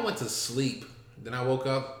 I think I went to sleep. Then I woke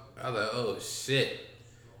up. I was like, oh shit,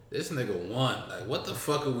 this nigga won. Like, what the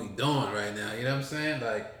fuck are we doing right now? You know what I'm saying?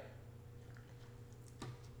 Like,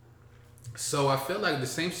 so I feel like the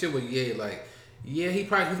same shit with Ye. Like, yeah, he's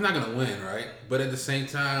not gonna win, right? But at the same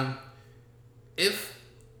time, if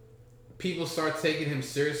people start taking him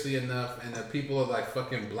seriously enough, and that people are like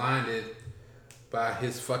fucking blinded by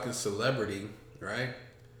his fucking celebrity, right?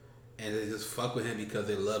 And they just fuck with him because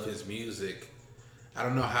they love his music. I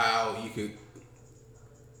don't know how you could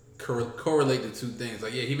correlate the two things.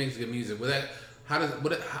 Like, yeah, he makes good music, but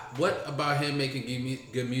what about him making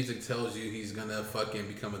good music tells you he's gonna fucking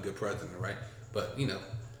become a good president, right? But you know,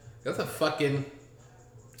 that's a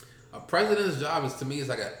president's job is, to me, is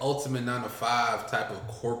like an ultimate 9-to-5 type of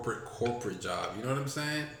corporate job. You know what I'm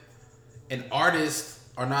saying? And artists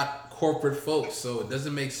are not corporate folks, so it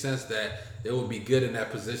doesn't make sense that they would be good in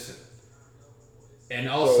that position. And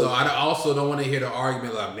also, I also don't want to hear the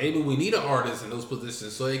argument like maybe we need an artist in those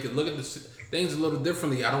positions so they can look at the things a little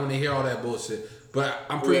differently. I don't want to hear all that bullshit. But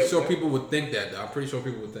I'm pretty sure people would think that, though. I'm pretty sure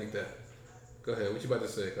people would think that. Go ahead. What you about to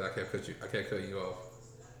say? Cause I can't cut you off.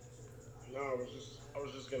 No, I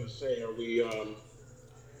was just gonna say, are we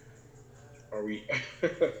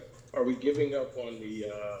are we giving up on the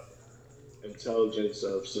intelligence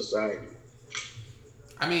of society?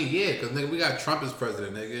 I mean, yeah, cause nigga, we got Trump as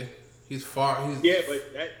president, nigga. Yeah,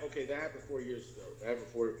 but that happened 4 years ago. That happened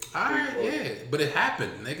 4 years ago. Alright, yeah, but it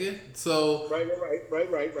happened, nigga. So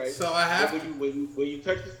right. So I have when you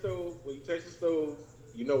touch the stove,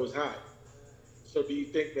 you know it's hot. So do you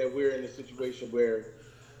think that we're in a situation where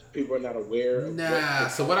people are not aware of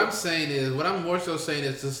what I'm more so saying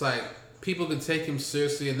is just like people can take him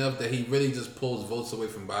seriously enough that he really just pulls votes away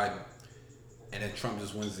from Biden, and then Trump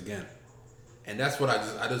just wins again. And that's what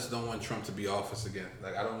I just don't want Trump to be office again.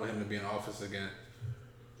 Like, I don't want him to be in office again.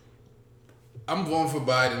 I'm voting for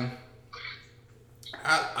Biden.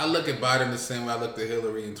 I look at Biden the same way I looked at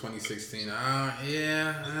Hillary in 2016.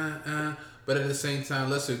 But at the same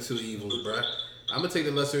time, lesser of two evils, bruh. I'm gonna take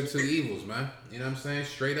the lesser of two evils, man. You know what I'm saying?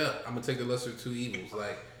 Straight up, I'm gonna take the lesser of two evils.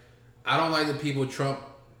 Like, I don't like the people Trump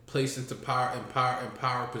placed into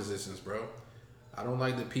power positions, bro. I don't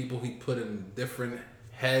like the people he put in different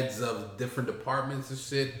heads of different departments and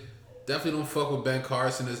shit. Definitely don't fuck with Ben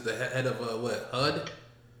Carson as the head of HUD,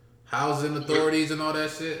 housing authorities and all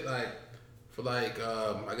that shit. Like, for like,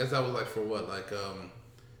 I guess that was like for what? Like,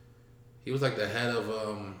 he was like the head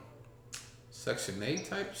of Section 8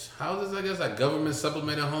 types houses, I guess, like government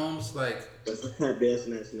supplemented homes. Like, that's a tap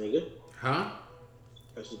dancing ass nigga. Huh?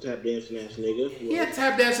 That's a tap dancing ass nigga. Yeah,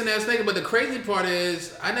 tap dancing ass nigga. But the crazy part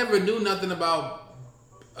is, I never knew nothing about.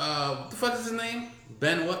 What the fuck is his name?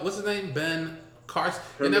 Ben, what's his name? Ben Carson.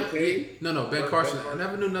 Ben Carson. I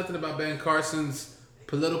never knew nothing about Ben Carson's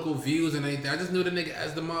political views and anything. I just knew the nigga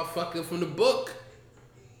as the motherfucker from the book.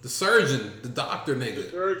 The surgeon, the doctor nigga. The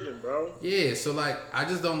surgeon, bro. Yeah, so like, I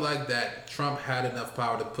just don't like that Trump had enough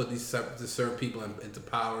power to put these certain people into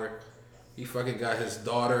power. He fucking got his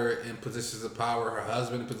daughter in positions of power, her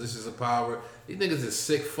husband in positions of power. These niggas is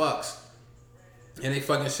sick fucks. And they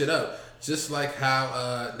fucking shit up. Just like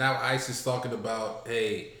how now ICE is talking about,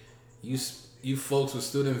 hey, you folks with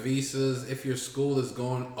student visas, if your school is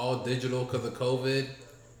going all digital because of COVID,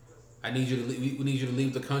 we need you to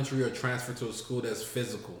leave the country or transfer to a school that's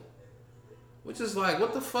physical. Which is like,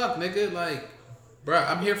 what the fuck, nigga? Like, bruh,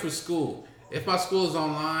 I'm here for school. If my school is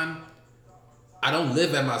online, I don't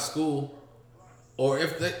live at my school. Or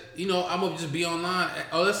if they, I'm gonna just be online.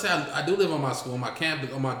 Oh, let's say I do live on my school, on my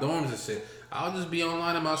campus, on my dorms and shit. I'll just be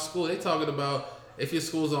online in my school. They talking about if your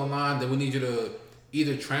school's online, then we need you to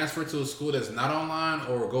either transfer to a school that's not online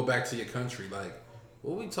or go back to your country. Like,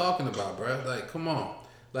 what are we talking about, bro? Like, come on.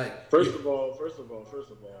 Like, first of all,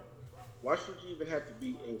 why should you even have to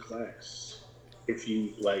be in class if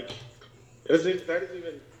you like? That is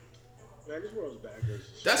even. Man, this world's backwards.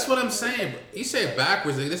 That's what I'm saying. You say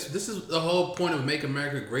backwards. Like, this is the whole point of Make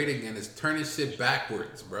America Great Again, is turning shit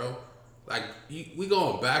backwards, bro. Like, we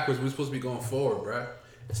going backwards. We're supposed to be going forward, bro.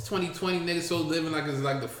 It's 2020. Niggas so living like it's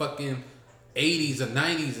like the fucking 80s or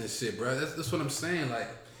 90s and shit, bro. That's what I'm saying. Like,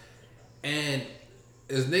 and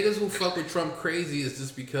as niggas who fuck with Trump crazy, is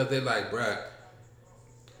just because they're like, bro,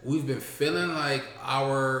 we've been feeling like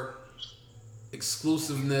our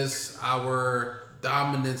exclusiveness, our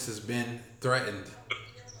dominance has been threatened,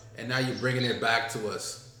 and now you're bringing it back to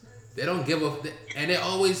us. They don't give a, and they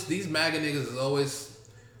always, these MAGA niggas is always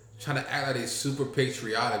trying to act like they super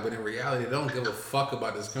patriotic, but in reality, they don't give a fuck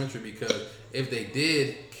about this country, because if they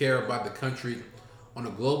did care about the country on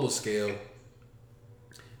a global scale,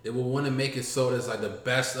 they would want to make it so that like the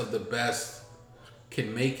best of the best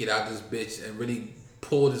can make it out this bitch and really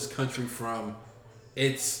pull this country from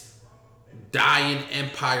its dying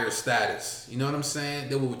empire status. You know what I'm saying?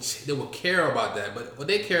 They will care about that. But what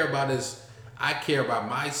they care about is, I care about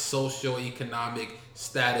my socio-economic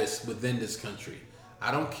status within this country.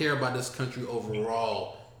 I don't care about this country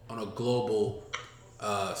overall on a global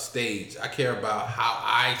stage. I care about how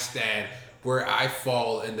I stand, where I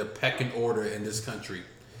fall in the pecking order in this country.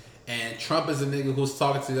 And Trump is a nigga who's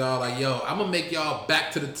talking to y'all like, yo, I'm gonna make y'all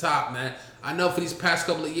back to the top, man. I know for these past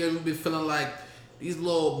couple of years we've been feeling like these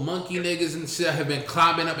little monkey niggas and shit have been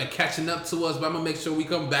climbing up and catching up to us, but I'm gonna make sure we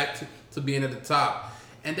come back to being at the top.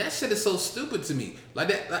 And that shit is so stupid to me. Like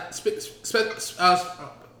that,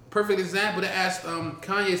 perfect example. They asked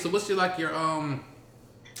Kanye, so what's your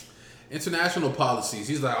international policies?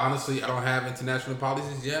 He's like, honestly, I don't have international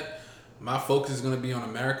policies yet. My focus is gonna be on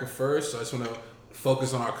America first. So I just wanna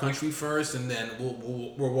focus on our country first, and then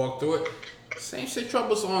we'll walk through it. Same shit Trump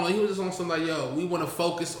was on. Like, he was just on something like, yo, we want to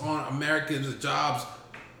focus on Americans' jobs.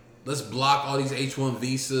 Let's block all these H-1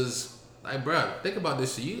 visas. Like, bro, think about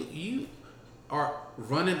this. You are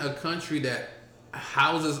running a country that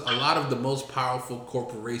houses a lot of the most powerful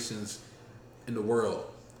corporations in the world.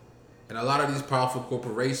 And a lot of these powerful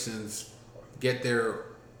corporations get their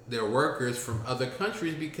workers from other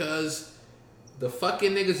countries because the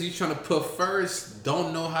fucking niggas you trying to put first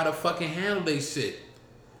don't know how to fucking handle they shit.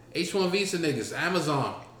 H1 visa niggas,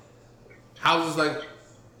 Amazon houses like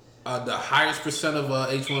the highest percent of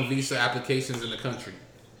H1 visa applications in the country.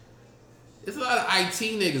 It's a lot of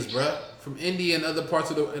IT niggas, bruh, from India and other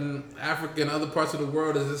parts of in Africa and other parts of the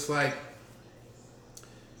world. Is just like,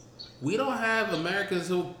 we don't have Americans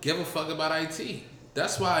who give a fuck about IT.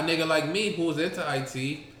 That's why a nigga like me who's into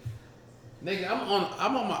IT, nigga,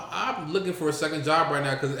 I'm looking for a second job right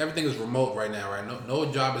now because everything is remote right now, right?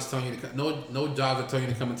 No job is telling you to no jobs are telling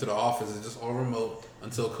you to come into the office. It's just all remote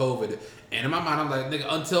until COVID. And in my mind, I'm like, nigga,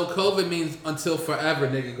 until COVID means until forever,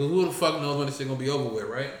 nigga. Cause who the fuck knows when this shit gonna be over with,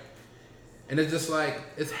 right? And it's just like,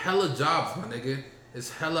 it's hella jobs, my nigga. It's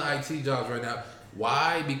hella IT jobs right now.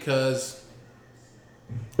 Why? Because,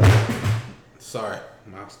 sorry,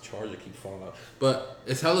 my charger keeps falling out. But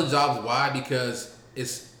it's hella jobs. Why? Because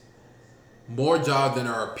it's more jobs than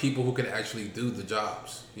there are people who can actually do the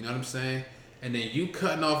jobs. You know what I'm saying? And then you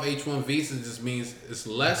cutting off H1 visas just means it's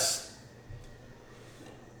less.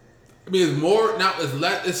 I mean, it's more now.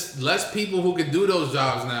 It's less people who can do those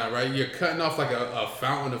jobs now, right? You're cutting off like a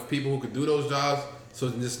fountain of people who can do those jobs. So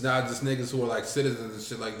it's not just niggas who are like citizens and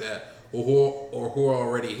shit like that, or who are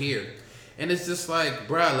already here. And it's just like,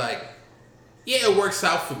 bruh, like, yeah, it works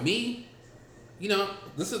out for me. You know,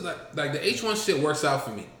 this is like the H1 shit works out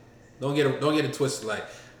for me. Don't get it twisted. Like,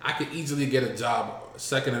 I could easily get a job,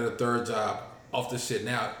 second or third job off this shit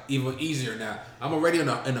now, even easier now. I'm already in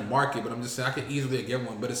the market, but I'm just saying I could easily get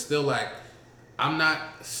one. But it's still like, I'm not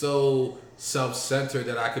so self-centered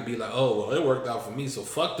that I could be like, oh, well, it worked out for me, so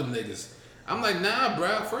fuck them niggas. I'm like, nah,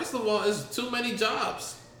 bro. First of all, it's too many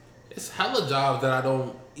jobs. It's hella jobs that I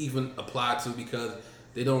don't even apply to because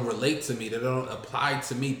they don't relate to me. They don't apply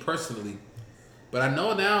to me personally. But I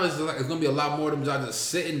know now it's gonna be a lot more of them jobs just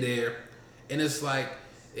sitting there, and it's like,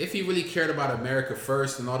 if you really cared about America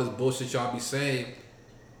first and all this bullshit y'all be saying,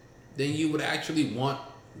 then you would actually want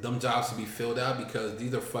them jobs to be filled out, because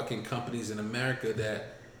these are fucking companies in America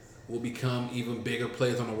that will become even bigger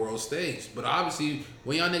players on the world stage. But obviously,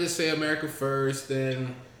 when y'all niggas say America first,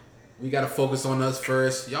 then we gotta focus on us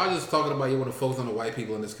first. Y'all just talking about you want to focus on the white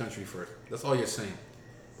people in this country first. That's all you're saying.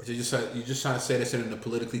 But you're just trying to say this shit in a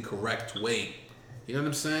politically correct way. You know what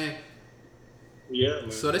I'm saying? Yeah,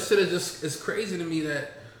 man. So this shit is just, it's crazy to me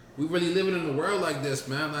that we really living in a world like this,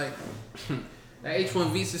 man. Like that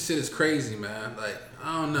H1 visa shit is crazy, man. Like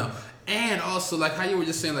I don't know. And also like how you were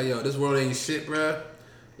just saying like, yo, this world ain't shit, bruh.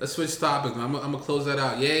 Let's switch topics, man. I'm gonna close that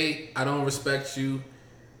out. Yay, I don't respect you.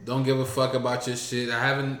 Don't give a fuck about your shit. I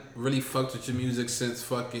haven't really fucked with your music since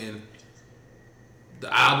fucking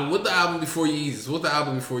the album. What the album before Yeezus? What the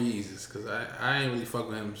album before Yeezus? Cause I ain't really fuck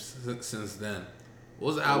with him since then. What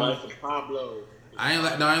was the album? Life of Pablo. I ain't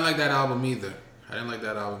like that album either. I didn't like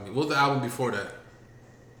that album. What was the album before that?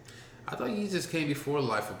 I thought Yeezus came before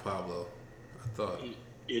Life of Pablo. I thought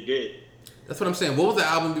It did. that's what I'm saying. What was the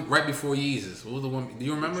album right before Yeezus? What was the one? Do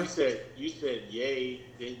you remember? You said Yay,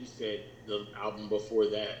 then you said the album before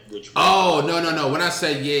that, which. Oh no! When I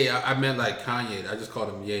said Ye, I meant like Kanye. I just called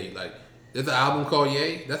him Ye. Like, there's an album called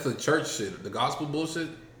Ye. That's the church shit, the gospel bullshit.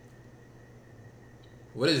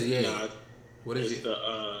 What is Ye? Nah, What is it's it?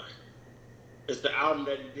 it's the album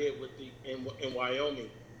that he did with in Wyoming.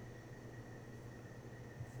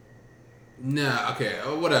 Nah, okay,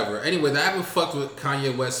 whatever. Anyway, I haven't fucked with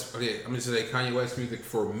Kanye West. Okay, I'm gonna say Kanye West music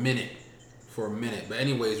for a minute. But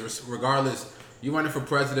anyways, regardless, you running for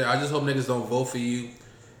president. I just hope niggas don't vote for you.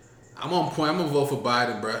 I'm on point. I'm gonna vote for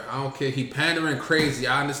Biden, bro. I don't care. He pandering crazy.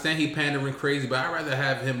 I understand he pandering crazy, but I'd rather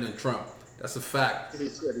have him than Trump. That's a fact. He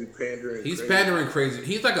said He's pandering crazy.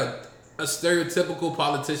 He's like a stereotypical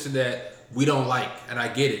politician that we don't like, and I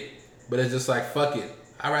get it. But it's just like, fuck it.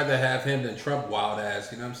 I'd rather have him than Trump wild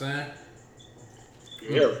ass, you know what I'm saying?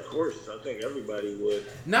 Yeah, of course. I think everybody would.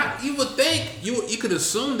 Not, you would think, you could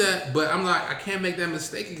assume that, but I'm like, I can't make that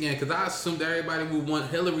mistake again, because I assumed everybody would want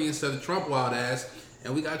Hillary instead of Trump wild ass,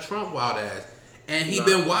 and we got Trump wild ass. And he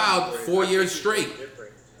been wild 4 years straight.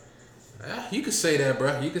 Yeah, you could say that,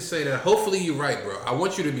 bro. You could say that. Hopefully you're right, bro. I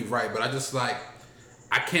want you to be right, but I just like,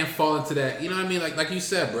 I can't fall into that. You know what I mean? Like you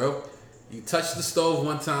said, bro. You touch the stove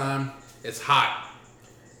one time, it's hot.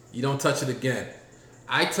 You don't touch it again.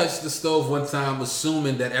 I touched the stove one time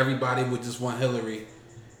assuming that everybody would just want Hillary.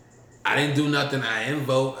 I didn't do nothing. I didn't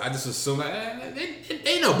vote. I just assumed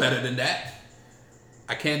they know better than that.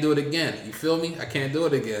 I can't do it again. You feel me? I can't do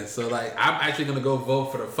it again. So like, I'm actually gonna go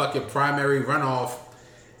vote for the fucking primary runoff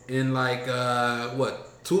in like 4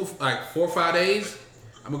 or 5 days.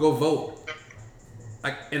 I'm gonna go vote.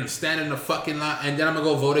 Like, and stand in the fucking line, and then I'm gonna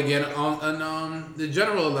go vote again on the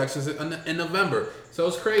general elections in November. So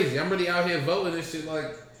it's crazy. I'm really out here voting and shit.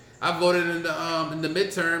 Like, I voted in the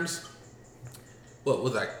midterms. What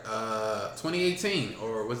was that? 2018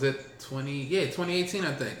 or was it 2018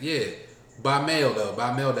 I think. Yeah, by mail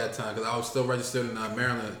that time because I was still registered in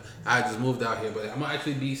Maryland. I just moved out here, but I'm gonna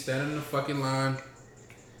actually be standing in the fucking line,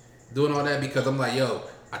 doing all that because I'm like, yo,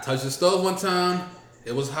 I touched the stove one time.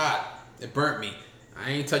 It was hot. It burnt me. I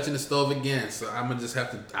ain't touching the stove again, so I'm gonna just have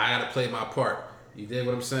to. I gotta play my part. You dig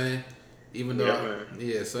what I'm saying? Even though,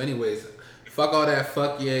 yeah. So, anyways, fuck all that.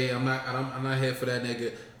 Fuck yeah. I'm not here for that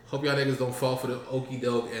nigga. Hope y'all niggas don't fall for the okie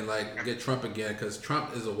doke and like get Trump again, cause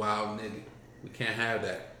Trump is a wild nigga. We can't have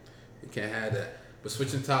that. But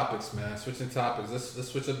switching topics, man. Let's switch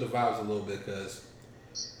up the vibes a little bit, cause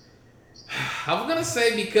I was gonna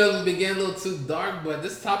say because we been getting a little too dark, but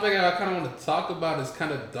this topic I kind of want to talk about is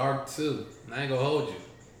kind of dark too. I ain't gonna hold you.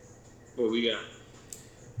 What we got?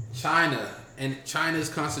 China and China's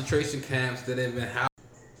concentration camps that have been housed.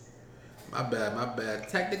 My bad.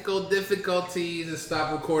 Technical difficulties and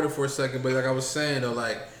stop recording for a second. But like I was saying though,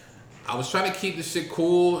 like I was trying to keep the shit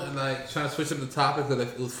cool and like trying to switch up the topic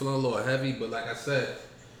because it was feeling a little heavy. But like I said,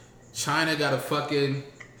 China got a fucking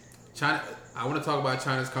China. I want to talk about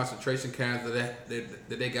China's concentration camps that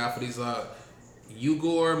they got for these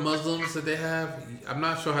Uyghur Muslims that they have. I'm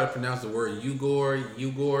not sure how to pronounce the word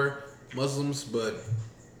Uyghur Muslims, but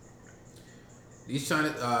these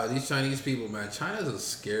Chinese people, man. China's a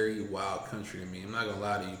scary, wild country to me. I'm not gonna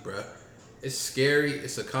lie to you, bro. It's scary.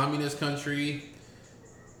 It's a communist country.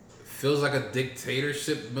 Feels like a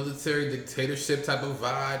dictatorship, military dictatorship type of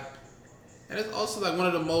vibe, and it's also like one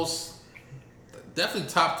of the most, definitely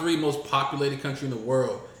top 3 most populated country in the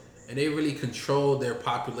world, and they really control their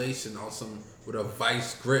population on some with a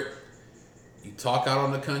vice grip. You talk out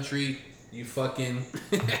on the country, you fucking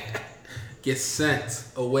get sent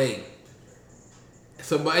away.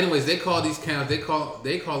 So, but anyways, they call these camps. They call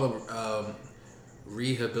them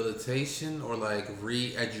rehabilitation or like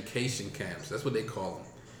re-education camps. That's what they call them.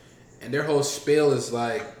 And their whole spiel is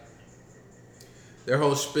like,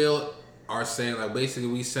 are saying like basically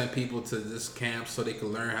we sent people to this camp so they can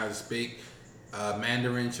learn how to speak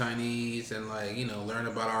Mandarin Chinese and like learn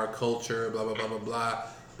about our culture, blah blah blah blah blah.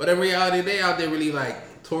 But in reality, they out there really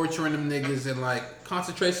like torturing them niggas and like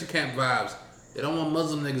concentration camp vibes. They don't want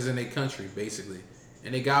Muslim niggas in their country, basically,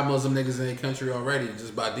 and they got Muslim niggas in their country already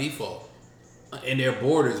just by default in their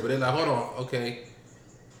borders. But they're like, hold on, okay,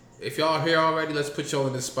 if y'all here already, let's put y'all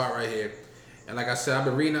in this spot right here. And like I said, I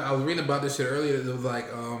was reading about this shit earlier. It was like,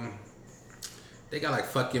 they got like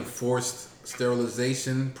fucking forced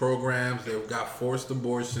sterilization programs. They got forced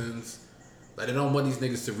abortions. Like they don't want these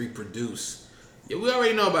niggas to reproduce. Yeah, we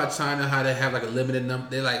already know about China how they have like a limited number.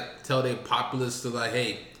 They like tell their populace to like,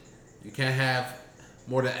 hey, you can't have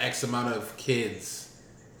more than X amount of kids.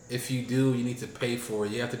 If you do, you need to pay for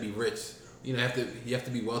it. You have to be rich. You have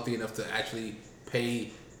to be wealthy enough to actually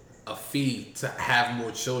pay a fee to have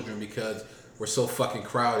more children because we're so fucking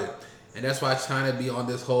crowded. And that's why China be on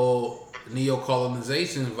this whole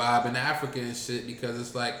neo-colonization vibe in Africa and shit, because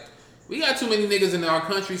it's like, we got too many niggas in our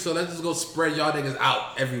country, so let's just go spread y'all niggas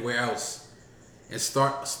out everywhere else and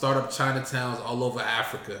start up Chinatowns all over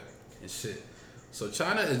Africa and shit. So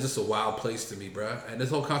China is just a wild place to me, bruh. And this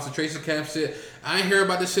whole concentration camp shit, I ain't hear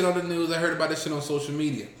about this shit on the news. I heard about this shit on social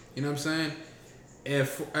media. You know what I'm saying? And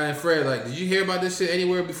Fred, like, did you hear about this shit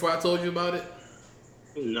anywhere before I told you about it?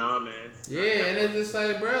 Nah, man. Yeah, and it's just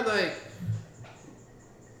like, bruh, like,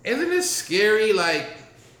 isn't it scary, like,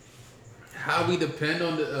 how we depend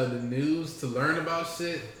on the news to learn about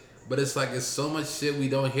shit? But it's like, it's so much shit we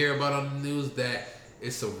don't hear about on the news that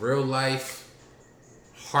it's a real life,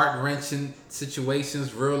 heart-wrenching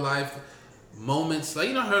situations, real life moments. Like,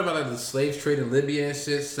 I heard about like the slave trade in Libya and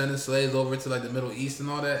shit, sending slaves over to like the Middle East and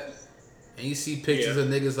all that. And you see pictures of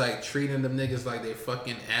niggas like treating them niggas like they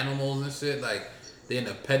fucking animals and shit. Like they in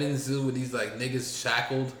a petting zoo with these like niggas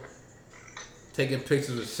shackled, taking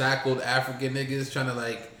pictures of shackled African niggas trying to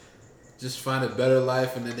like just find a better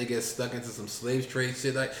life, and then they get stuck into some slave trade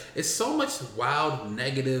shit. Like it's so much wild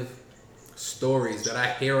negative stories that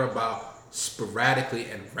I hear about sporadically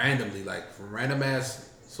and randomly, like from random ass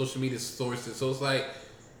social media sources. So it's like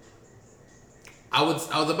I was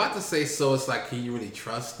about to say, so it's like, can you really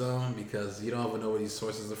trust them? Because you don't even know where these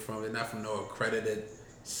sources are from. They're not from no accredited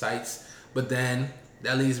sites. But then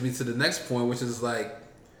that leads me to the next point, which is like,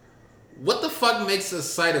 what the fuck makes a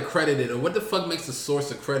site accredited, or what the fuck makes a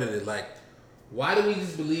source accredited? Like, why do we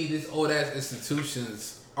just believe these old ass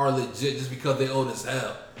institutions are legit just because they old as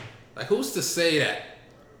hell? Like, who's to say that?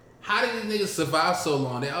 How did these niggas survive so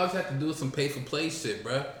long? They always have to do some pay for play shit,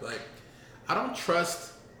 bruh. Like, I don't trust.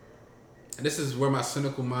 And this is where my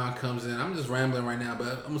cynical mind comes in. I'm just rambling right now,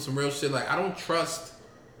 but I'm on some real shit. Like, I don't trust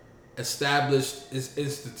established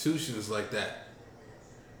institutions like that.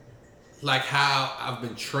 Like how I've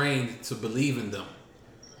been trained to believe in them.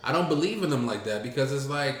 I don't believe in them like that because it's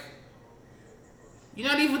like, you're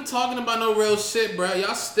not even talking about no real shit, bro.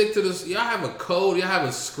 Y'all stick to this. Y'all have a code. Y'all have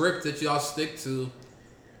a script that y'all stick to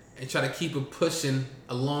and try to keep it pushing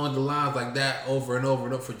along the lines like that over and over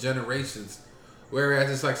and over for generations.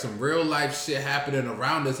 Whereas it's like some real life shit happening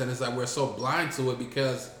around us, and it's like we're so blind to it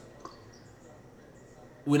because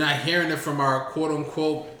we're not hearing it from our quote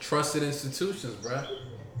unquote trusted institutions, bruh.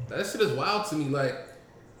 That shit is wild to me. Like,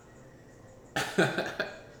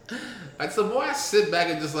 like the more I sit back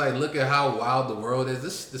and just like look at how wild the world is,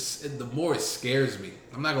 the more it scares me.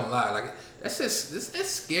 I'm not gonna lie. Like that's just it's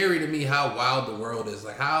scary to me how wild the world is.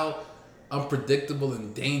 Like how unpredictable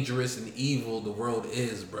and dangerous and evil the world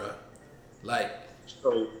is, bruh. Like,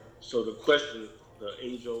 so the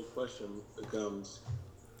age-old question becomes: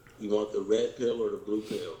 you want the red pill or the blue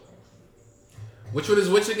pill? which one is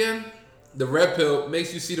which again? The red pill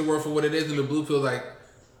makes you see the world for what it is, and the blue pill like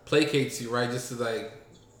placates you, right? Just to like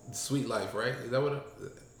sweet life, right? Is that what?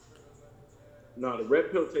 No, the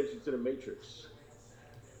red pill takes you to the matrix.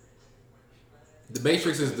 The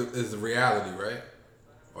Matrix is the reality, right?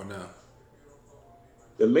 Or no?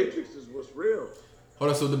 The matrix is what's real.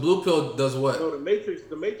 Hold on. So the blue pill does what? No, the matrix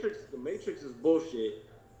is bullshit,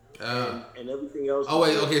 and everything else. Oh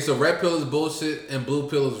wait, okay. So red pill is bullshit, and blue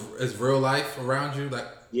pill is real life around you, like.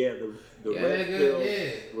 Yeah, the red pill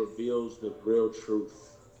reveals the real truth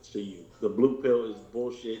to you. The blue pill is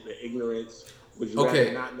bullshit, the ignorance. Would you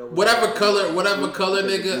rather not know whatever color,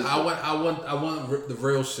 nigga. I want the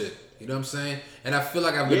real shit. You know what I'm saying? And I feel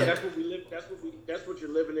like I've been. Yeah, that's what we live. That's what you're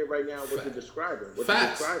living in right now. What you're describing. What you're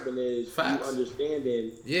describing is you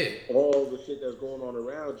understanding. All the shit that's going on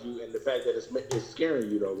around you, and the fact that it's scaring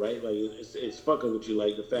you though, right? Like it's fucking with you.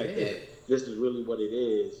 Like the fact that this is really what it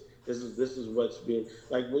is. This is what's being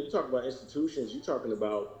like when you talk about institutions. You're talking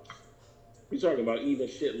about even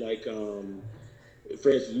shit like for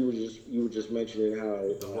instance, you were just mentioning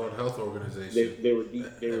how the World Health Organization they were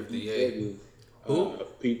deporting Who?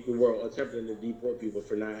 People were attempting to deport people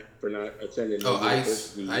for not attending the Oh,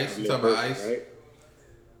 Ice. university Ice. You in talking about person, Ice? right?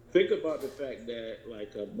 Think about the fact that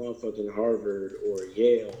like a motherfucking Harvard or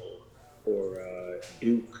Yale or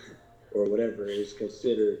Duke or whatever is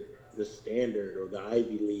considered the standard or the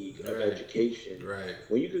Ivy League of Right. education. Right.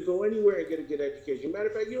 When you can go anywhere and get a good education. Matter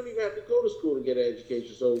of fact, you don't even have to go to school to get an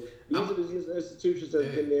education. So these are these institutions that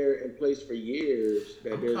have been there in place for years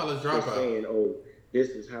that I'm they're college just dropout. saying, oh, this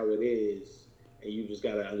is how it is. And you just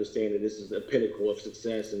gotta understand that this is a pinnacle of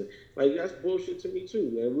success. And like that's bullshit to me too,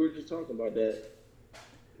 man. We were just talking about that.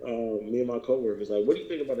 Me and my coworkers, like, what do you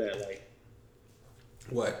think about that? Like,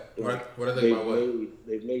 What? like What are they about? What?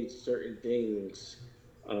 they've made certain things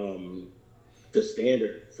the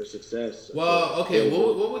standard for success. Well, okay.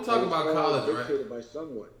 What we're talking it's about all college, right? dictated by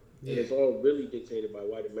someone. Yeah. And it's all really dictated by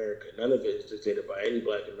white America. None of it is dictated by any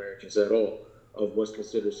black Americans at all of what's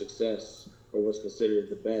considered success or what's considered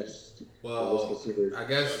the best. Or what's Well, considered I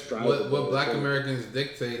guess strivable what black or- Americans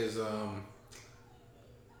dictate is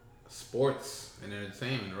sports and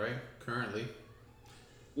entertainment, right? Currently.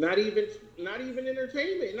 Not even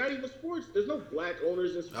entertainment, not even sports. There's no black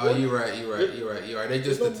owners in sports. Oh, you're right. They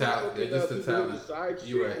just the There's no talent. They're just the people who talent. decide shit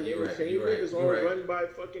You're right. in You're right. entertainment. You're right. It's all You're right. run by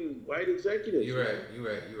fucking white executives. You're man. right.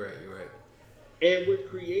 You're right. You're right. You're right. And we're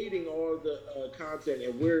creating all the content,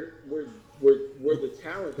 and we're the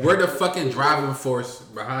talent. We're the fucking driving force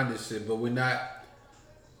behind this shit, but we're not.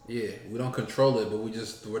 Yeah, we don't control it, but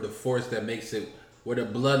we're the force that makes it. We're the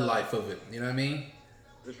blood life of it. You know what I mean?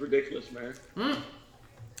 It's ridiculous, man.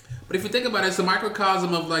 But if you think about it, it's a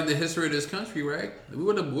microcosm of like the history of this country, right?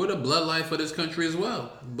 We're the blood life of this country as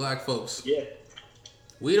well, black folks. Yeah.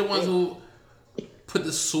 We the ones who put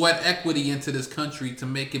the sweat equity into this country to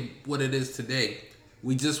make it what it is today.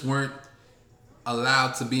 We just weren't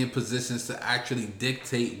allowed to be in positions to actually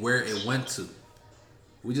dictate where it went to.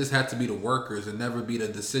 We just had to be the workers and never be the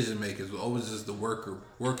decision makers. We're always just the worker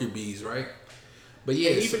bees, right? But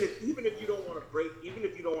yeah, And even if you don't want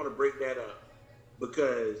to break that up,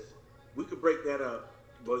 because we could break that up.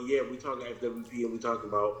 But yeah, we talk FWP and we talk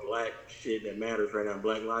about black shit that matters right now.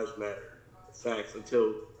 Black lives matter. Facts.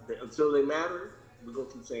 Until they matter, we're gonna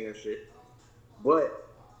keep saying that shit. But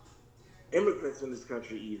immigrants in this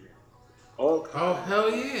country, even all oh kinds, hell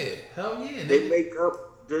yeah, they nigga. make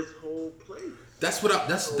up this whole place. That's what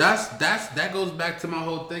that goes back to my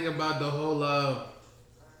whole thing about the whole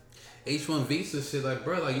H1 visa shit. Like,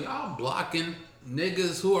 bro, like y'all blocking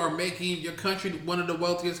niggas who are making your country one of the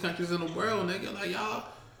wealthiest countries in the world, nigga. Like y'all,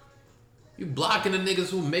 you blocking the niggas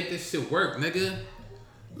who make this shit work, nigga.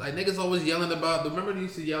 Like niggas always yelling about. Remember they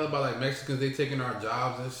used to yell about like Mexicans they taking our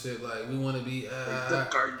jobs and shit. Like we want to be. They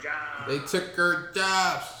took our job. They took our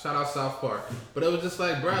jobs. Shout out South Park. But it was just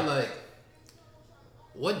like, bro, like.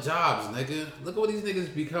 What jobs, nigga? Look at what these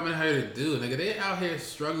niggas be coming here to do, nigga. They out here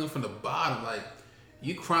struggling from the bottom. Like,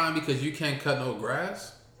 you crying because you can't cut no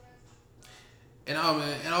grass? And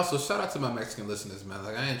man, and also shout out to my Mexican listeners, man.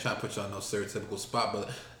 Like, I ain't trying to put y'all in no stereotypical spot, but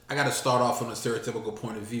I gotta start off from a stereotypical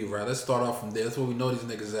point of view, right? Let's start off from there. That's what we know these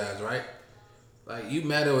niggas as, right? Like, you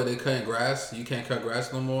mad at when they cutting grass? You can't cut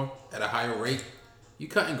grass no more at a higher rate? You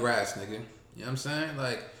cutting grass, nigga. You know what I'm saying?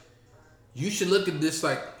 Like, you should look at this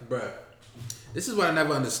like, bruh. This is what I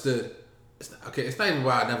never understood. It's not even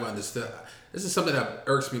why I never understood. This is something that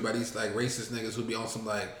irks me by these like racist niggas who be on some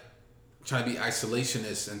like trying to be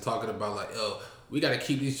isolationists and talking about like, oh, we gotta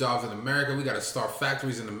keep these jobs in America. We gotta start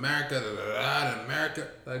factories in America. In America,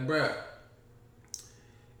 like, bruh.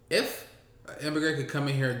 If an immigrant could come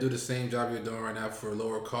in here and do the same job you're doing right now for a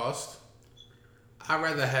lower cost, I'd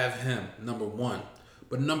rather have him. Number one,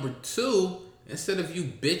 but number two, instead of you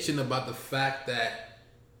bitching about the fact that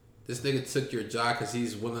this nigga took your job because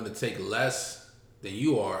he's willing to take less than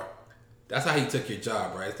you are. That's how he took your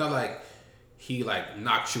job, right? It's not like he like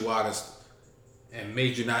knocked you out and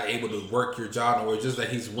made you not able to work your job, or it's just that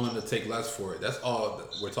he's willing to take less for it. That's all that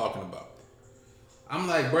we're talking about. I'm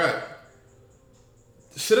like, bruh,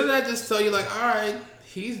 shouldn't I just tell you like, all right,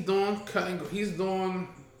 he's doing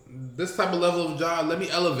this type of level of job. Let me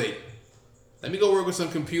elevate. Let me go work with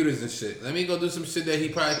some computers and shit. Let me go do some shit that he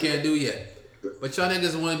probably can't do yet. But y'all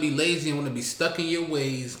niggas want to be lazy and want to be stuck in your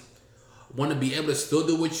ways, want to be able to still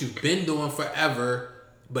do what you've been doing forever,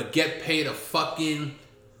 but get paid a fucking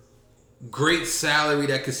great salary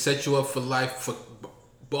that could set you up for life,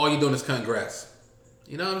 but all you're doing is cutting grass.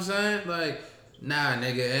 You know what I'm saying? Like, nah,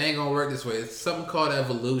 nigga, it ain't gonna work this way. It's something called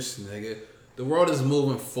evolution, nigga. The world is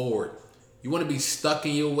moving forward. You want to be stuck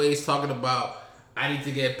in your ways talking about, I need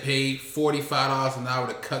to get paid $45 an hour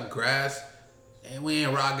to cut grass? And we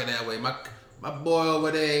ain't rocking that way. My boy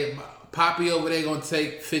over there, my Poppy over there gonna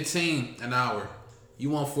take 15 an hour. You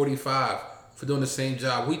want 45. for doing the same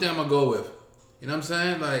job. Who you think I'm gonna go with? You know what I'm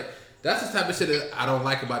saying? Like, that's the type of shit that I don't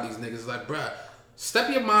like about these niggas. Like, bruh,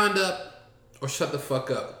 step your mind up or shut the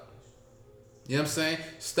fuck up. You know what I'm saying?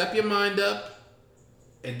 Step your mind up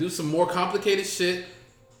and do some more complicated shit,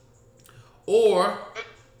 or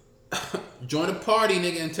join a party,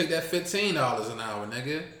 nigga, and take that $15 an hour,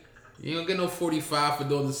 nigga. You don't get no 45 for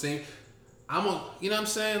doing the same. You know what I'm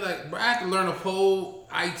saying? Like, bro, I have to learn a whole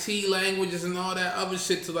IT languages and all that other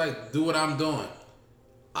shit to like do what I'm doing.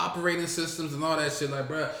 Operating systems and all that shit. Like,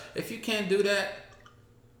 bro, if you can't do that,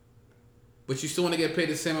 but you still want to get paid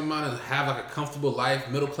the same amount and have like a comfortable life,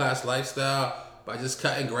 middle class lifestyle by just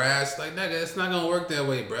cutting grass, like, nigga, it's not gonna work that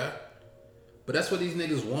way, bruh. But that's what these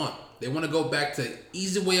niggas want. They want to go back to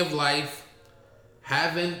easy way of life,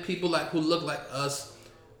 having people like who look like us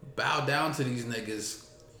bow down to these niggas.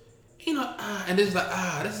 You know, and it's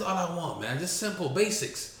like, this is all I want, man. Just simple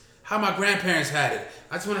basics. How my grandparents had it.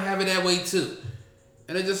 I just want to have it that way too.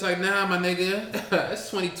 And they're just like, nah, my nigga, it's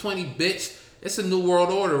 2020, bitch. It's a new world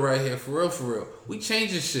order right here, for real, for real. We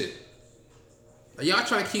changing shit. Like, y'all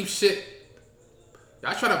trying to keep shit.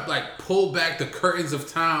 Y'all trying to like pull back the curtains of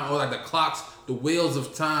time, or like the clocks, the wheels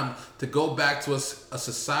of time, to go back to a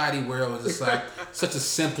society where it was just like such a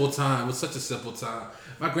simple time. It was such a simple time.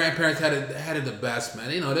 My grandparents had it the best,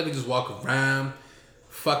 man. You know, they could just walk around.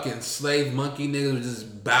 Fucking slave monkey niggas would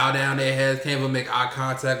just bow down their heads, can't even make eye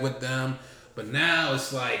contact with them. But now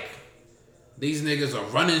it's like these niggas are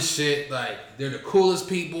running shit. Like, they're the coolest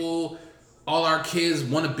people. All our kids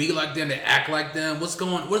want to be like them. They act like them. What's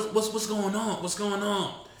going on? What's going on? What's going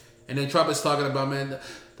on? And then Trump is talking about, man,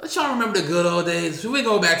 don't y'all remember the good old days? Should we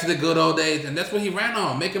go back to the good old days? And that's what he ran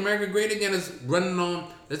on. Make America Great Again is running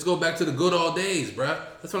on, let's go back to the good old days, bruh.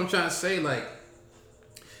 That's what I'm trying to say. Like,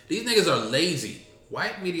 these niggas are lazy.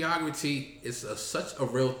 White mediocrity is such a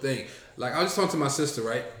real thing. Like, I was just talking to my sister,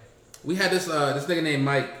 right? We had this nigga named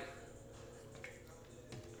Mike.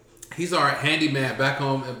 He's our handyman back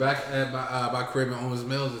home, back at my crib in Owens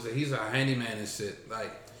Mills. He's a handyman and shit. Like,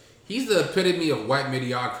 he's the epitome of white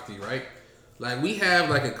mediocrity, right? Like, we have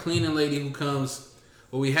like a cleaning lady who comes.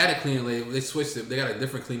 Well, we had a cleaning lady. They switched it. They got a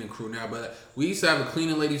different cleaning crew now. But we used to have a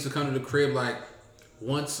cleaning lady to come to the crib like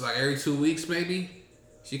once, like every 2 weeks maybe.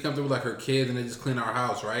 She come through with like her kids and they just clean our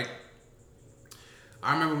house, right?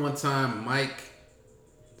 I remember one time Mike,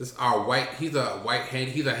 he's a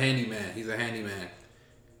handyman.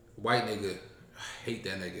 White nigga. I hate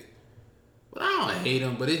that nigga. But I don't hate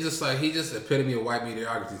him, but it's just like, he just epitome of white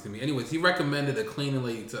mediocrity to me. Anyways, he recommended a cleaning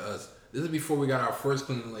lady to us. This is before we got our first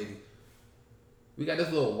cleaning lady. We got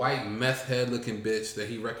this little white meth head looking bitch that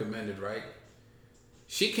he recommended, right?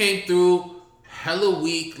 She came through hella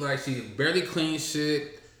weak, like she barely cleaned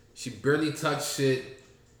shit. She barely touched shit.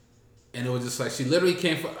 And it was just like, she literally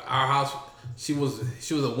came for our house. She was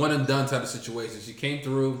a one and done type of situation. She came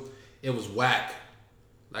through, it was whack.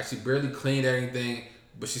 Like, she barely cleaned everything,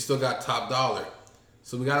 but she still got top dollar.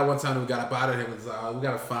 So we got her one time and we got up out of here. We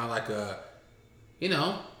got to find like a,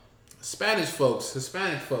 Hispanic folks.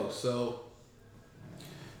 So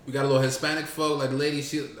we got a little Hispanic folk. Like, the lady,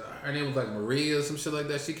 her name was like Maria or some shit like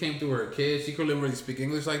that. She came through her kids. She couldn't really speak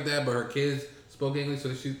English like that, but her kids spoke English,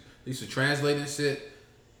 so she used to translate and shit.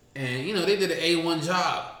 And, they did an A1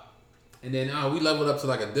 job. And then we leveled up to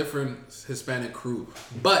like a different Hispanic crew.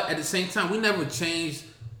 But at the same time, we never changed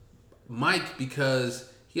Mike because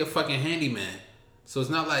he a fucking handyman. So it's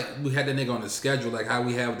not like we had the nigga on the schedule like how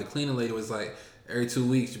we had with the cleaning lady. It was like every 2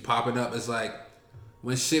 weeks you popping up. It's like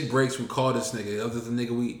when shit breaks, we call this nigga. That was the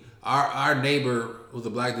nigga our neighbor was a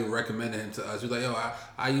black dude recommended him to us. He was like, yo,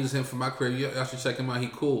 I use him for my crib. Y'all should check him out. He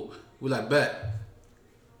cool. We like, bet.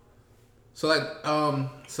 So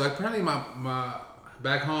apparently my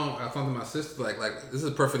back home, I talked to my sister, like this is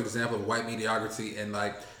a perfect example of white mediocrity, and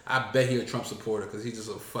like I bet he a Trump supporter because he's just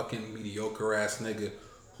a fucking mediocre ass nigga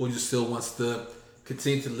who just still wants to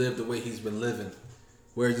continue to live the way he's been living.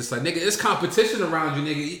 Where it's just like, nigga, it's competition around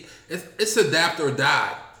you, nigga. It's adapt or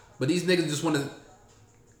die. But these niggas just want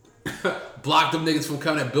to block them niggas from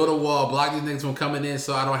coming in, build a wall, block these niggas from coming in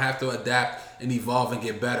so I don't have to adapt and evolve and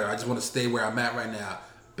get better. I just want to stay where I'm at right now.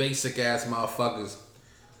 Basic ass motherfuckers.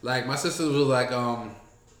 Like, my sister was like,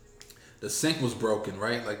 the sink was broken,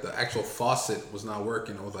 right? Like, the actual faucet was not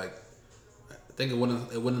working. I was like, I think it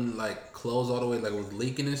wouldn't like close all the way, like it was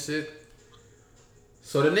leaking and shit.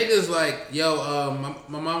 So the nigga's like, yo,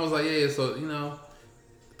 my mom was like, yeah, so,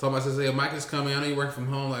 told my sister, yo, Mike is coming. I know you work from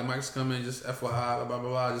home. Like, Mike's coming, just FYI, blah, blah,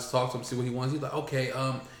 blah. Just talk to him, see what he wants. He's like, okay,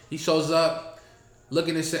 he shows up,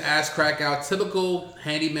 looking at shit, ass crack out. Typical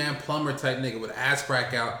handyman plumber type nigga with ass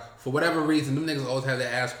crack out. For whatever reason, them niggas always have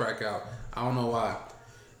their ass crack out. I don't know why.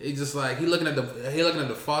 He just like he looking at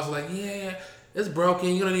the faucet like, yeah, it's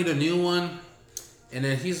broken. You don't need a new one. And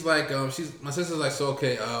then he's like, my sister's like, so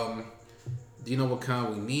okay, do you know what kind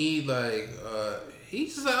we need? Like,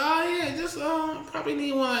 he's just like, oh yeah, just probably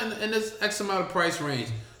need one in this X amount of price range.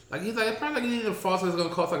 Like he's like, probably need a faucet that's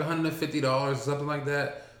gonna cost like $150 or something like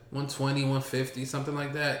that, 120, 150, something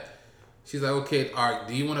like that. She's like, okay, all right,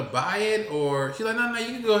 do you want to buy it? Or she's like, no,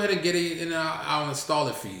 you can go ahead and get it and I'll install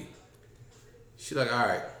it for you. She's like, all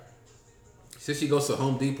right. Since she goes to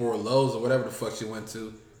Home Depot or Lowe's or whatever the fuck she went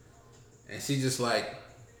to, and she just like,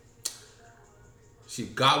 she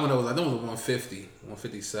got one that was, I think it was 150,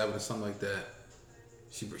 157 or something like that.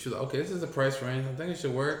 She was like, okay, this is the price range. I think it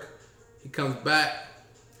should work. He comes back,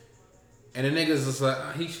 and the nigga's just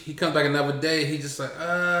like, he comes back another day. He just like,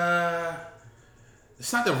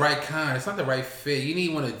 it's not the right kind. It's not the right fit. You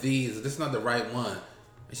need one of these. This is not the right one.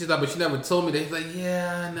 And she's like, but you never told me that. He's like,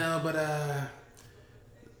 yeah, I know, but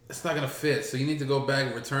it's not gonna fit. So you need to go back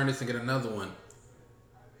and return this and get another one.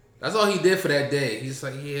 That's all he did for that day. He's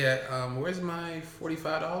like, yeah, where's my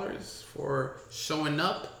 $45 for showing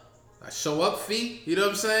up? A show up fee? You know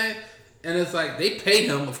what I'm saying? And it's like, they pay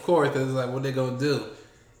him, of course, because it's like, what they gonna do?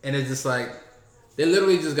 And it's just like, they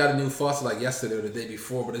literally just got a new faucet like yesterday or the day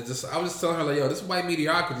before. But it's just, I was just telling her like, yo, this is white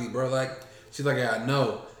mediocrity, bro. Like, she's like, yeah, I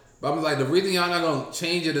know. But I'm like, the reason y'all not gonna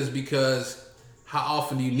change it is because how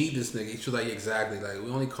often do you need this nigga? She's like, exactly. Like,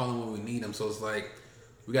 we only call him when we need him. So it's like,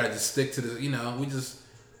 we gotta just stick to the, you know, we just,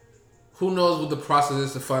 who knows what the process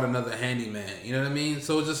is to find another handyman. You know what I mean?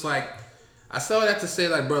 So it's just like, I saw that to say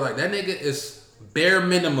like, bro, like that nigga is bare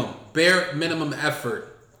minimum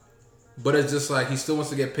effort. But it's just like, he still wants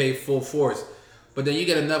to get paid full force. But then you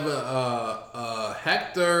get another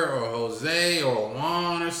Hector or Jose or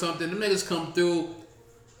Juan or something. Them niggas come through,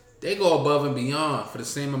 they go above and beyond for the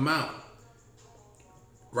same amount.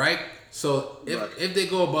 Right? So if they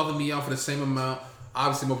go above and beyond for the same amount,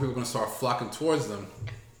 obviously more people are going to start flocking towards them.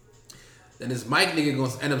 Then this Mike nigga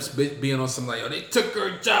going to end up being on some like, yo, they took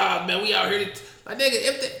our job, man. We out here. Like, nigga,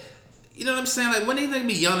 if they, you know what I'm saying? Like, when they think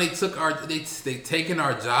me young, they taking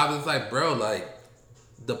our job. It's like, bro, like,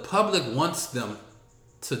 the public wants them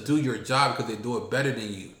to do your job because they do it better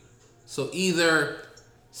than you. So either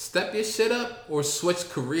step your shit up or switch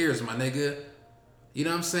careers, my nigga. You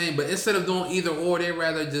know what I'm saying? But instead of doing either or, they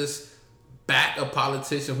rather just back a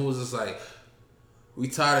politician who's just like, we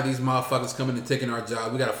tired of these motherfuckers coming and taking our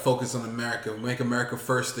job. We gotta focus on America, make America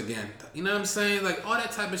first again. You know what I'm saying? Like all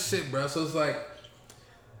that type of shit, bro. So it's like,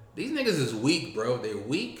 these niggas is weak, bro. They're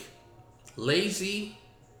weak, lazy,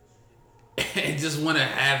 and just want to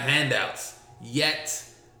have handouts. Yet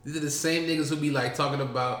these are the same niggas who be like talking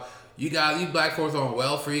about you black folks on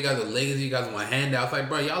welfare. You guys are lazy. You guys want handouts. Like,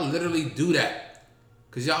 bro, y'all literally do that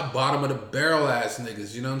because y'all bottom of the barrel ass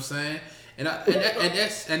niggas. You know what I'm saying? And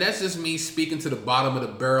that's just me speaking to the bottom of the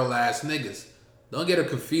barrel ass niggas. Don't get it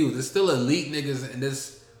confused. There's still elite niggas in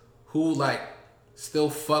this who like still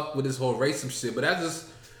fuck with this whole racism shit. But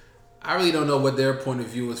I really don't know what their point of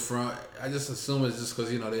view is from. I just assume it's just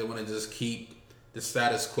because, you know, they want to just keep the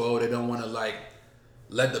status quo. They don't want to like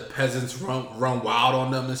let the peasants run wild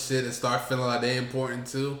on them and shit and start feeling like they're important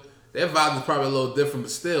too. Their vibe is probably a little different,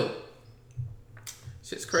 but still,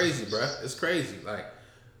 shit's crazy, bruh. It's crazy. Like,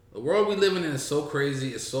 the world we living in is so crazy.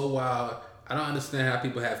 It's so wild. I don't understand how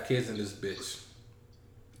people have kids in this bitch.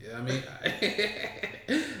 You know what I mean?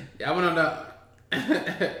 Yeah, I went on the...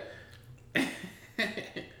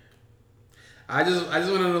 I just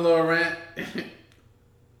went on a little rant.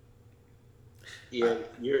 Yeah,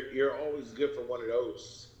 you're always good for one of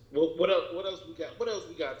those. What else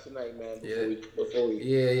we got tonight, man? Before we...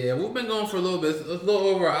 Yeah. We've been going for a little bit. It's a little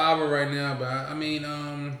over an hour right now, but I mean,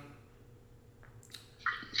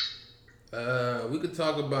 we could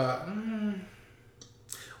talk about.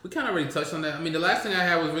 We kind of already touched on that. I mean, the last thing I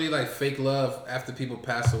had was really like fake love after people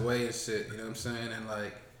pass away and shit. You know what I'm saying? And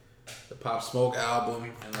like the Pop Smoke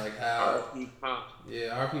album and like how. RP Pop.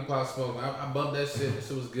 Yeah, RP Pop Smoke. I bumped that shit. That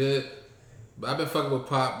shit was good. But I've been fucking with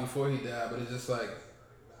Pop before he died. But it's just like,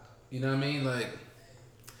 you know what I mean? Like,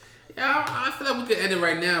 yeah, I feel like we could end it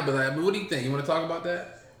right now. But like, I mean, what do you think? You want to talk about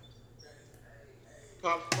that?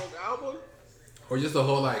 Pop Smoke album? Or just the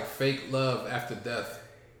whole like fake love after death.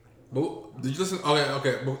 But did you listen?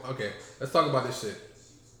 Okay. Let's talk about this shit.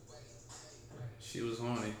 She was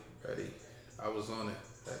on it. Ready? I was on it.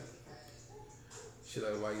 Ready. She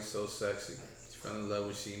like, why you so sexy? She fell in love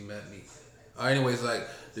when she met me. Anyways, like,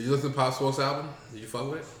 did you listen to Pop Smoke's album? Did you fuck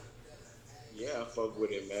with it? Yeah, I fuck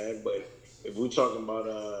with it, man. But if we're talking about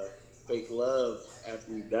fake love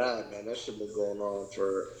after you died, man, that shit been going on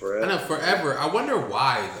for forever. I know, forever. I wonder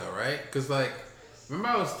why though, right? Because like, remember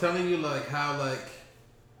I was telling you like how like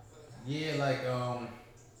Yeah, like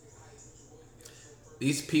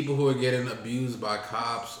these people who are getting abused by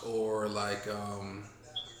cops or like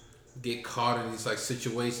get caught in these like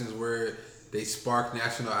situations where they spark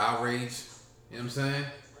national outrage. You know what I'm saying?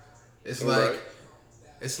 It's like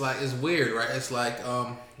Right. it's weird, right? It's like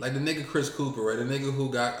the nigga Chris Cooper, right? The nigga who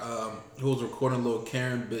got who was recording a little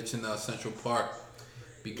Karen bitch in Central Park Yeah.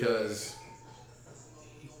 because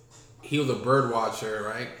he was a bird watcher,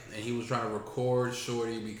 right? And he was trying to record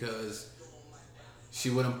Shorty because she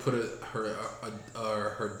wouldn't put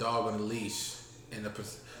her dog on a leash in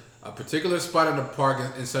a particular spot in the park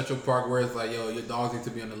in Central Park where it's like, yo, your dogs need to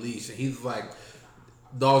be on a leash, and he's like,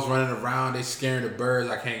 dogs running around, they scaring the birds.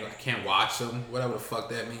 I can't watch them, whatever the fuck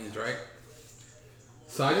that means, right?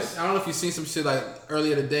 So I don't know if you seen some shit like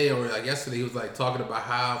earlier today or like yesterday. He was like talking about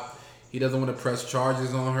how he doesn't want to press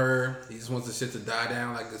charges on her. He just wants the shit to die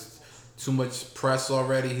down. Like it's too much press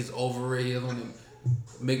already. He's over it. He doesn't want to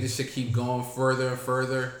make this shit keep going further and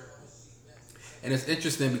further. And it's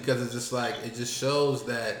interesting because it's just like it just shows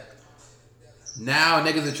that now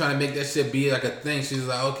niggas are trying to make that shit be like a thing. She's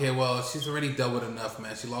like, okay, well, she's already dealt with enough,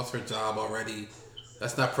 man. She lost her job already.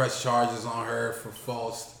 Let's not press charges on her for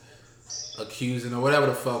false accusing or whatever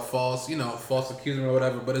the fuck, false accusing or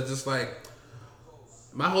whatever. But it's just like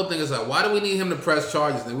my whole thing is like, why do we need him to press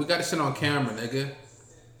charges? Nigga? We got this shit on camera, nigga.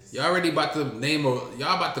 Y'all already about to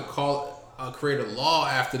y'all about to create a law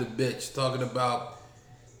after the bitch talking about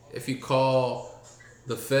if you call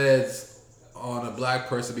the feds on a black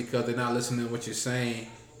person because they're not listening to what you're saying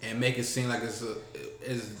and make it seem like it's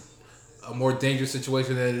a more dangerous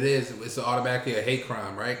situation than it is, it's automatically a hate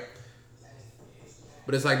crime, right?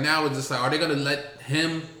 But it's like now it's just like, are they gonna let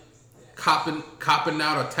him copping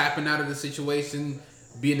out or tapping out of the situation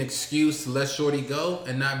be an excuse to let Shorty go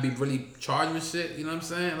and not be really charged with shit? You know what I'm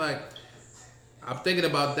saying? Like, I'm thinking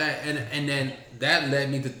about that, and then that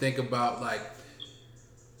led me to think about like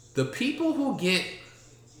the people who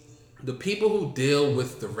deal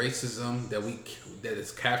with the racism that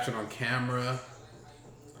is captured on camera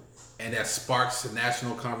and that sparks a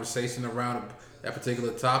national conversation around that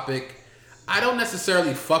particular topic. I don't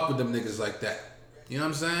necessarily fuck with them niggas like that. You know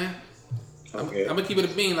what I'm saying? Okay. I'm gonna keep it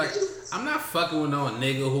a bean. Like, I'm not fucking with no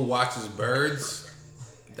nigga who watches birds.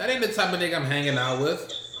 That ain't the type of nigga I'm hanging out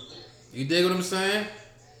with. You dig what I'm saying?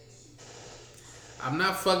 I'm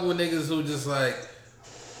not fucking with niggas who just like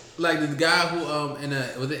the guy who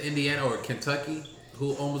was it Indiana or Kentucky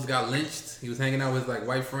who almost got lynched. He was hanging out with like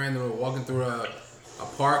white friend. They were walking through a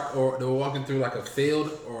park, or they were walking through like a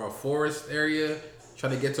field or a forest area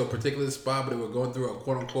trying to get to a particular spot, but they were going through a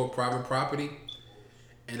quote unquote private property,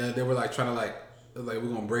 and they were like trying to we're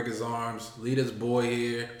gonna break his arms, leave this boy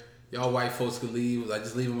here. Y'all white folks could leave. Like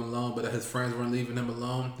just leave him alone, but his friends weren't leaving him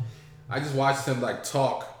alone. I just watched him like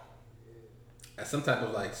talk at some type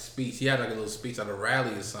of like speech. He had like a little speech at a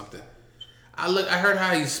rally or something. I heard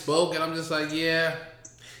how he spoke, and I'm just like, yeah.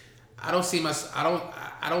 I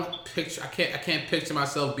can't picture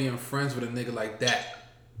myself being friends with a nigga like that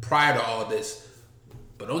prior to all this.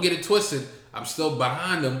 But don't get it twisted. I'm still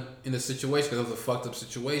behind him in the situation because it was a fucked up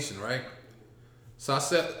situation, right? So I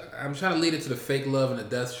said, I'm trying to lead it to the fake love and the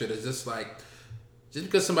death shit. It's just like, just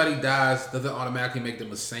because somebody dies doesn't automatically make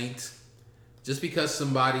them a saint. Just because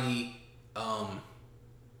somebody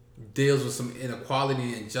deals with some inequality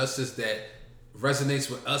and injustice that resonates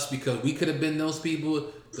with us because we could have been those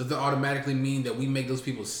people doesn't automatically mean that we make those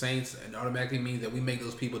people saints, and automatically means that we make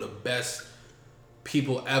those people the best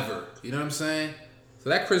people ever. You know what I'm saying? So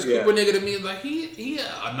that Chris Cooper nigga to me is like he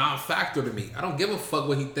a non-factor to me. I don't give a fuck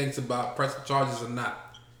what he thinks about pressing charges or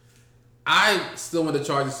not. I still want the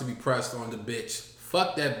charges to be pressed on the bitch.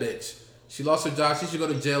 Fuck that bitch. She lost her job. She should go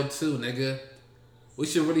to jail too, nigga. We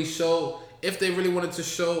should really show, if they really wanted to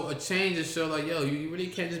show a change and show like, yo, you really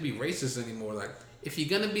can't just be racist anymore. Like, if you're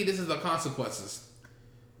gonna be, this is the consequences.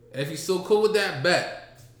 And if you're still cool with that,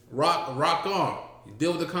 bet. Rock on. You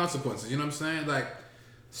deal with the consequences. You know what I'm saying? Like,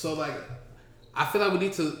 so like, I feel like we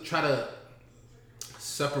need to try to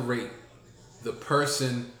separate the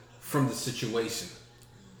person from the situation.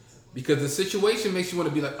 Because the situation makes you want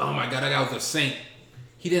to be like, oh my God, that guy was a saint.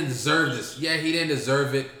 He didn't deserve this. Yeah, he didn't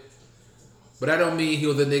deserve it. But that don't mean he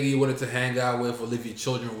was a nigga you wanted to hang out with or leave your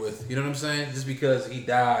children with. You know what I'm saying? Just because he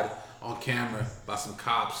died on camera by some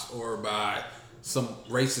cops or by some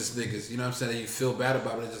racist niggas, you know what I'm saying, that you feel bad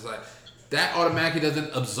about it. It's just like, that automatically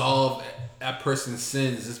doesn't absolve that person's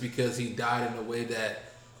sins just because he died in a way that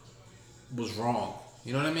was wrong.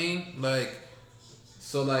 You know what I mean? Like,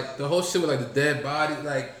 so like the whole shit with like the dead body,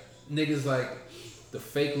 like niggas like the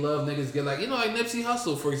fake love niggas get like, you know, like Nipsey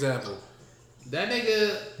Hussle, for example. That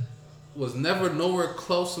nigga was never nowhere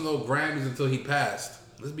close to no Grammys until he passed.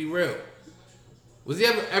 Let's be real. Was he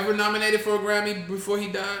ever nominated for a Grammy before he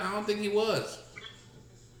died? I don't think he was.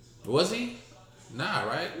 Was he? Nah,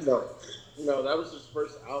 right? No, no, that was his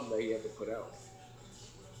first album that he ever put out.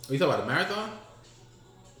 You talking about the marathon?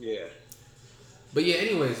 Yeah. But yeah,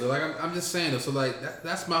 anyways, so like I'm just saying though, so like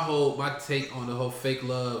that's my take on the whole fake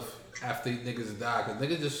love after niggas die, cause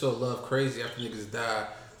niggas just show love crazy after niggas die.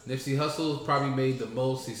 Nipsey Hussle probably made the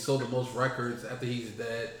most, he sold the most records after he's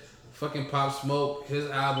dead. Fucking Pop Smoke, his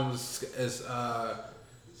album is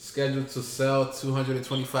scheduled to sell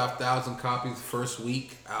 225,000 copies first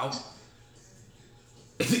week out.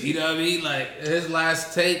 You know what I mean? Like his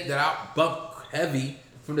last tape that I bumped heavy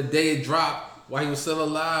from the day it dropped while he was still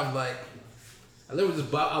alive, like. I literally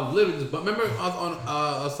just remember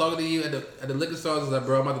I was talking to you at the liquor store. I was like,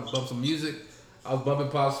 bro, I'm about to bump some music. I was bumping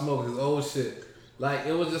Pop Smoke, his old shit. Like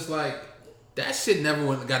it was just like that shit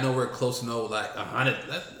never got nowhere close to no like 100.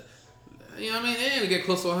 You know what I mean? They didn't get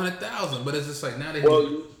close to 100,000, but it's just like now they.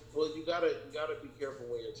 You gotta be careful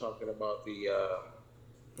when you're talking about the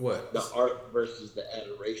what the art versus the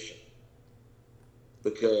adoration,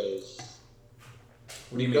 because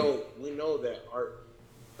we know that art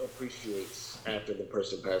appreciates after the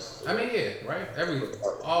person passes away. I mean, yeah, right.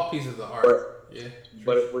 All pieces of art. Yeah.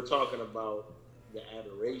 But if we're talking about the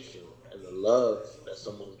adoration and the love that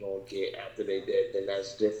someone's gonna get after they dead, then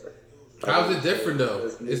that's different. How's it different though?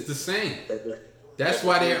 It's the same. That's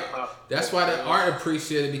why the art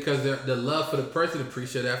appreciated, because the love for the person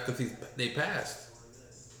appreciated after they passed.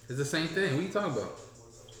 It's the same thing. What are you talking about?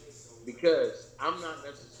 Because I'm not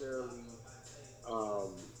necessarily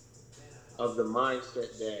of the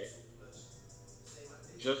mindset that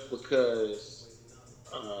just because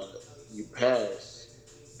you pass,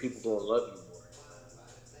 people gonna love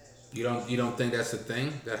you more. You don't think that's a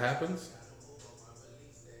thing that happens?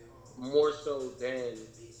 More so than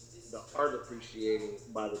the art appreciating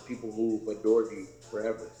by the people who adored you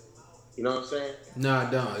forever. You know what I'm saying? No, I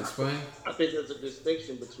don't. Explain. I think there's a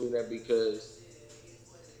distinction between that, because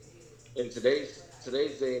in today's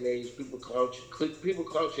day and age, people clout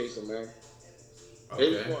chasing, man.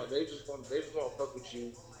 Okay. They just want to fuck with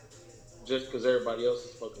you just because everybody else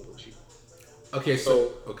is fucking with you. Okay,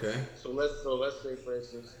 so okay. So let's say, for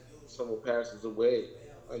instance, someone passes away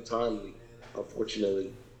untimely,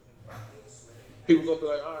 unfortunately. People gonna be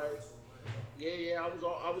like, all right, yeah, I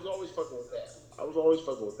was always fucking with that. I was always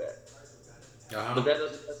fucking with that. Uh-huh. But that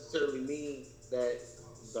doesn't necessarily mean that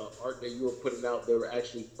the art that you were putting out, they were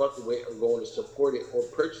actually fucking with or going to support it or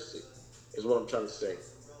purchase it, is what I'm trying to say.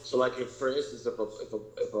 So, like, if for instance, if a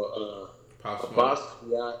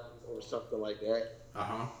Basquiat or something like that,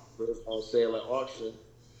 on sale at auction,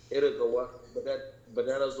 it'll go up. But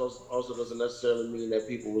that also doesn't necessarily mean that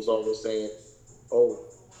people was always saying, "Oh,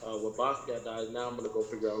 when Basquiat dies, now I'm gonna go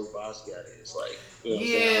figure out who Basquiat is." Like, you know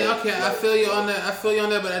yeah, okay, I feel you on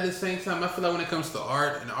that. But at the same time, I feel like when it comes to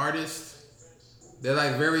art and artists, they're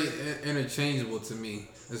like very interchangeable to me.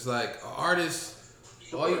 It's like artists.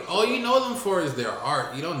 All you know them for is their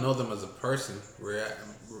art. You don't know them as a person,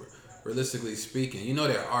 realistically speaking. You know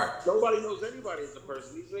their art. Nobody knows anybody as a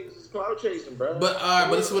person. These niggas is cloud chasing, bro.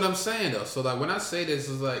 But this is what I'm saying though. So like when I say this,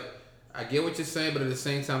 it's like I get what you're saying, but at the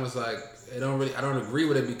same time, it's like I don't agree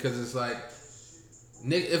with it, because it's like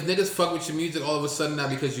if niggas fuck with your music all of a sudden now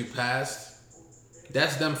because you passed,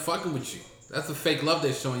 that's them fucking with you. That's the fake love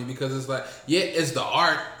they're showing you, because it's like, yeah, it's the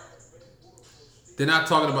art. They're not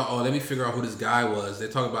talking about, oh, let me figure out who this guy was. They're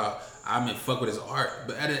talking about, I'm in fuck with his art.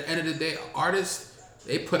 But at the end of the day, artists,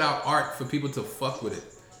 they put out art for people to fuck with it.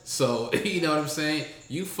 So, you know what I'm saying?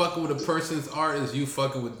 You fucking with a person's art is you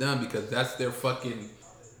fucking with them, because that's their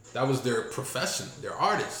that was their profession. They're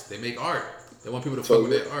artists. They make art. They want people to fuck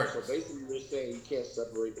with their art. So basically you're saying you can't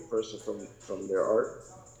separate the person from their art?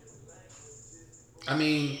 I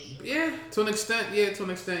mean, yeah, to an extent, yeah.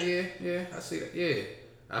 I see that, yeah.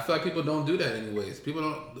 I feel like people don't do that anyways. People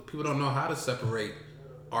don't know how to separate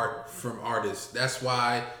art from artists. That's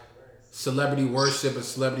why celebrity worship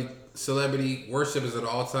is at an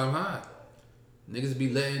all-time high. Niggas be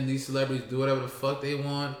letting these celebrities do whatever the fuck they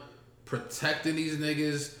want, protecting these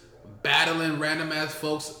niggas, battling random ass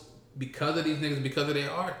folks because of these niggas, because of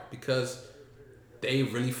their art, because they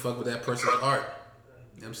really fuck with that person's art.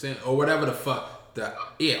 You know what I'm saying? Or whatever the fuck. The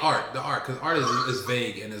art, because art is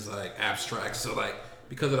vague and is like abstract. So like,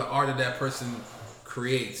 because of the art that person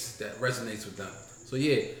creates, that resonates with them. So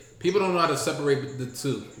yeah, people don't know how to separate the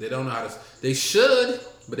two. They don't know how to. They should,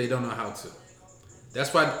 but they don't know how to.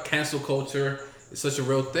 That's why cancel culture is such a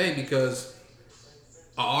real thing, because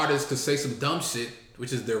an artist could say some dumb shit,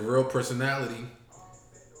 which is their real personality,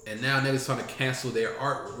 and now niggas trying to cancel their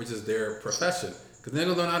art, which is their profession. Because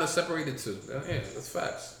niggas don't know how to separate the two. Yeah, that's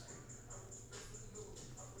facts.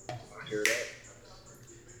 I hear that.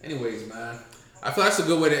 Anyways, man. I feel that's a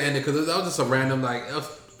good way to end it because that was just a random, like, we were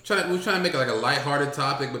trying to make it like a lighthearted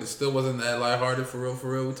topic, but it still wasn't that lighthearted for real,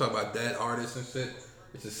 for real. We talk about dead artists and shit,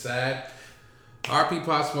 which is sad. RP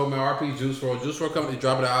Pop Smoke, man. RP Juice WRLD. Juice WRLD coming to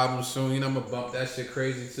drop an album soon. You know, I'm going to bump that shit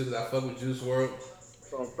crazy too because I fuck with Juice WRLD.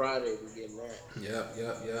 On Friday, we getting that.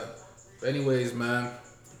 Yep. But anyways, man.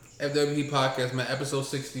 FWP Podcast, man. Episode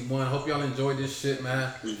 61. Hope y'all enjoyed this shit,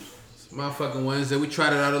 man. It's motherfucking Wednesday. We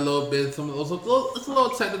tried it out a little bit. It's a little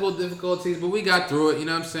technical difficulties, but we got through it. You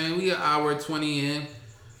know what I'm saying? We got hour 20 in.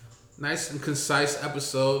 Nice and concise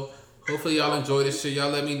episode. Hopefully y'all enjoy this shit. Y'all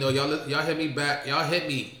let me know. Y'all hit me back. Y'all hit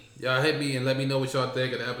me and let me know what y'all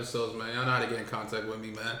think of the episodes, man. Y'all know how to get in contact with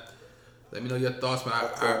me, man. Let me know your thoughts,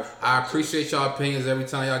 man. I appreciate y'all opinions every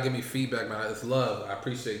time y'all give me feedback, man. It's love. I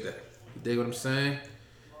appreciate that. You dig what I'm saying?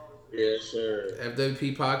 Yes, sir.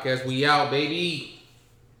 FWP Podcast, we out, baby.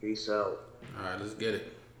 Peace out. All right, let's get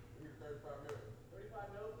it.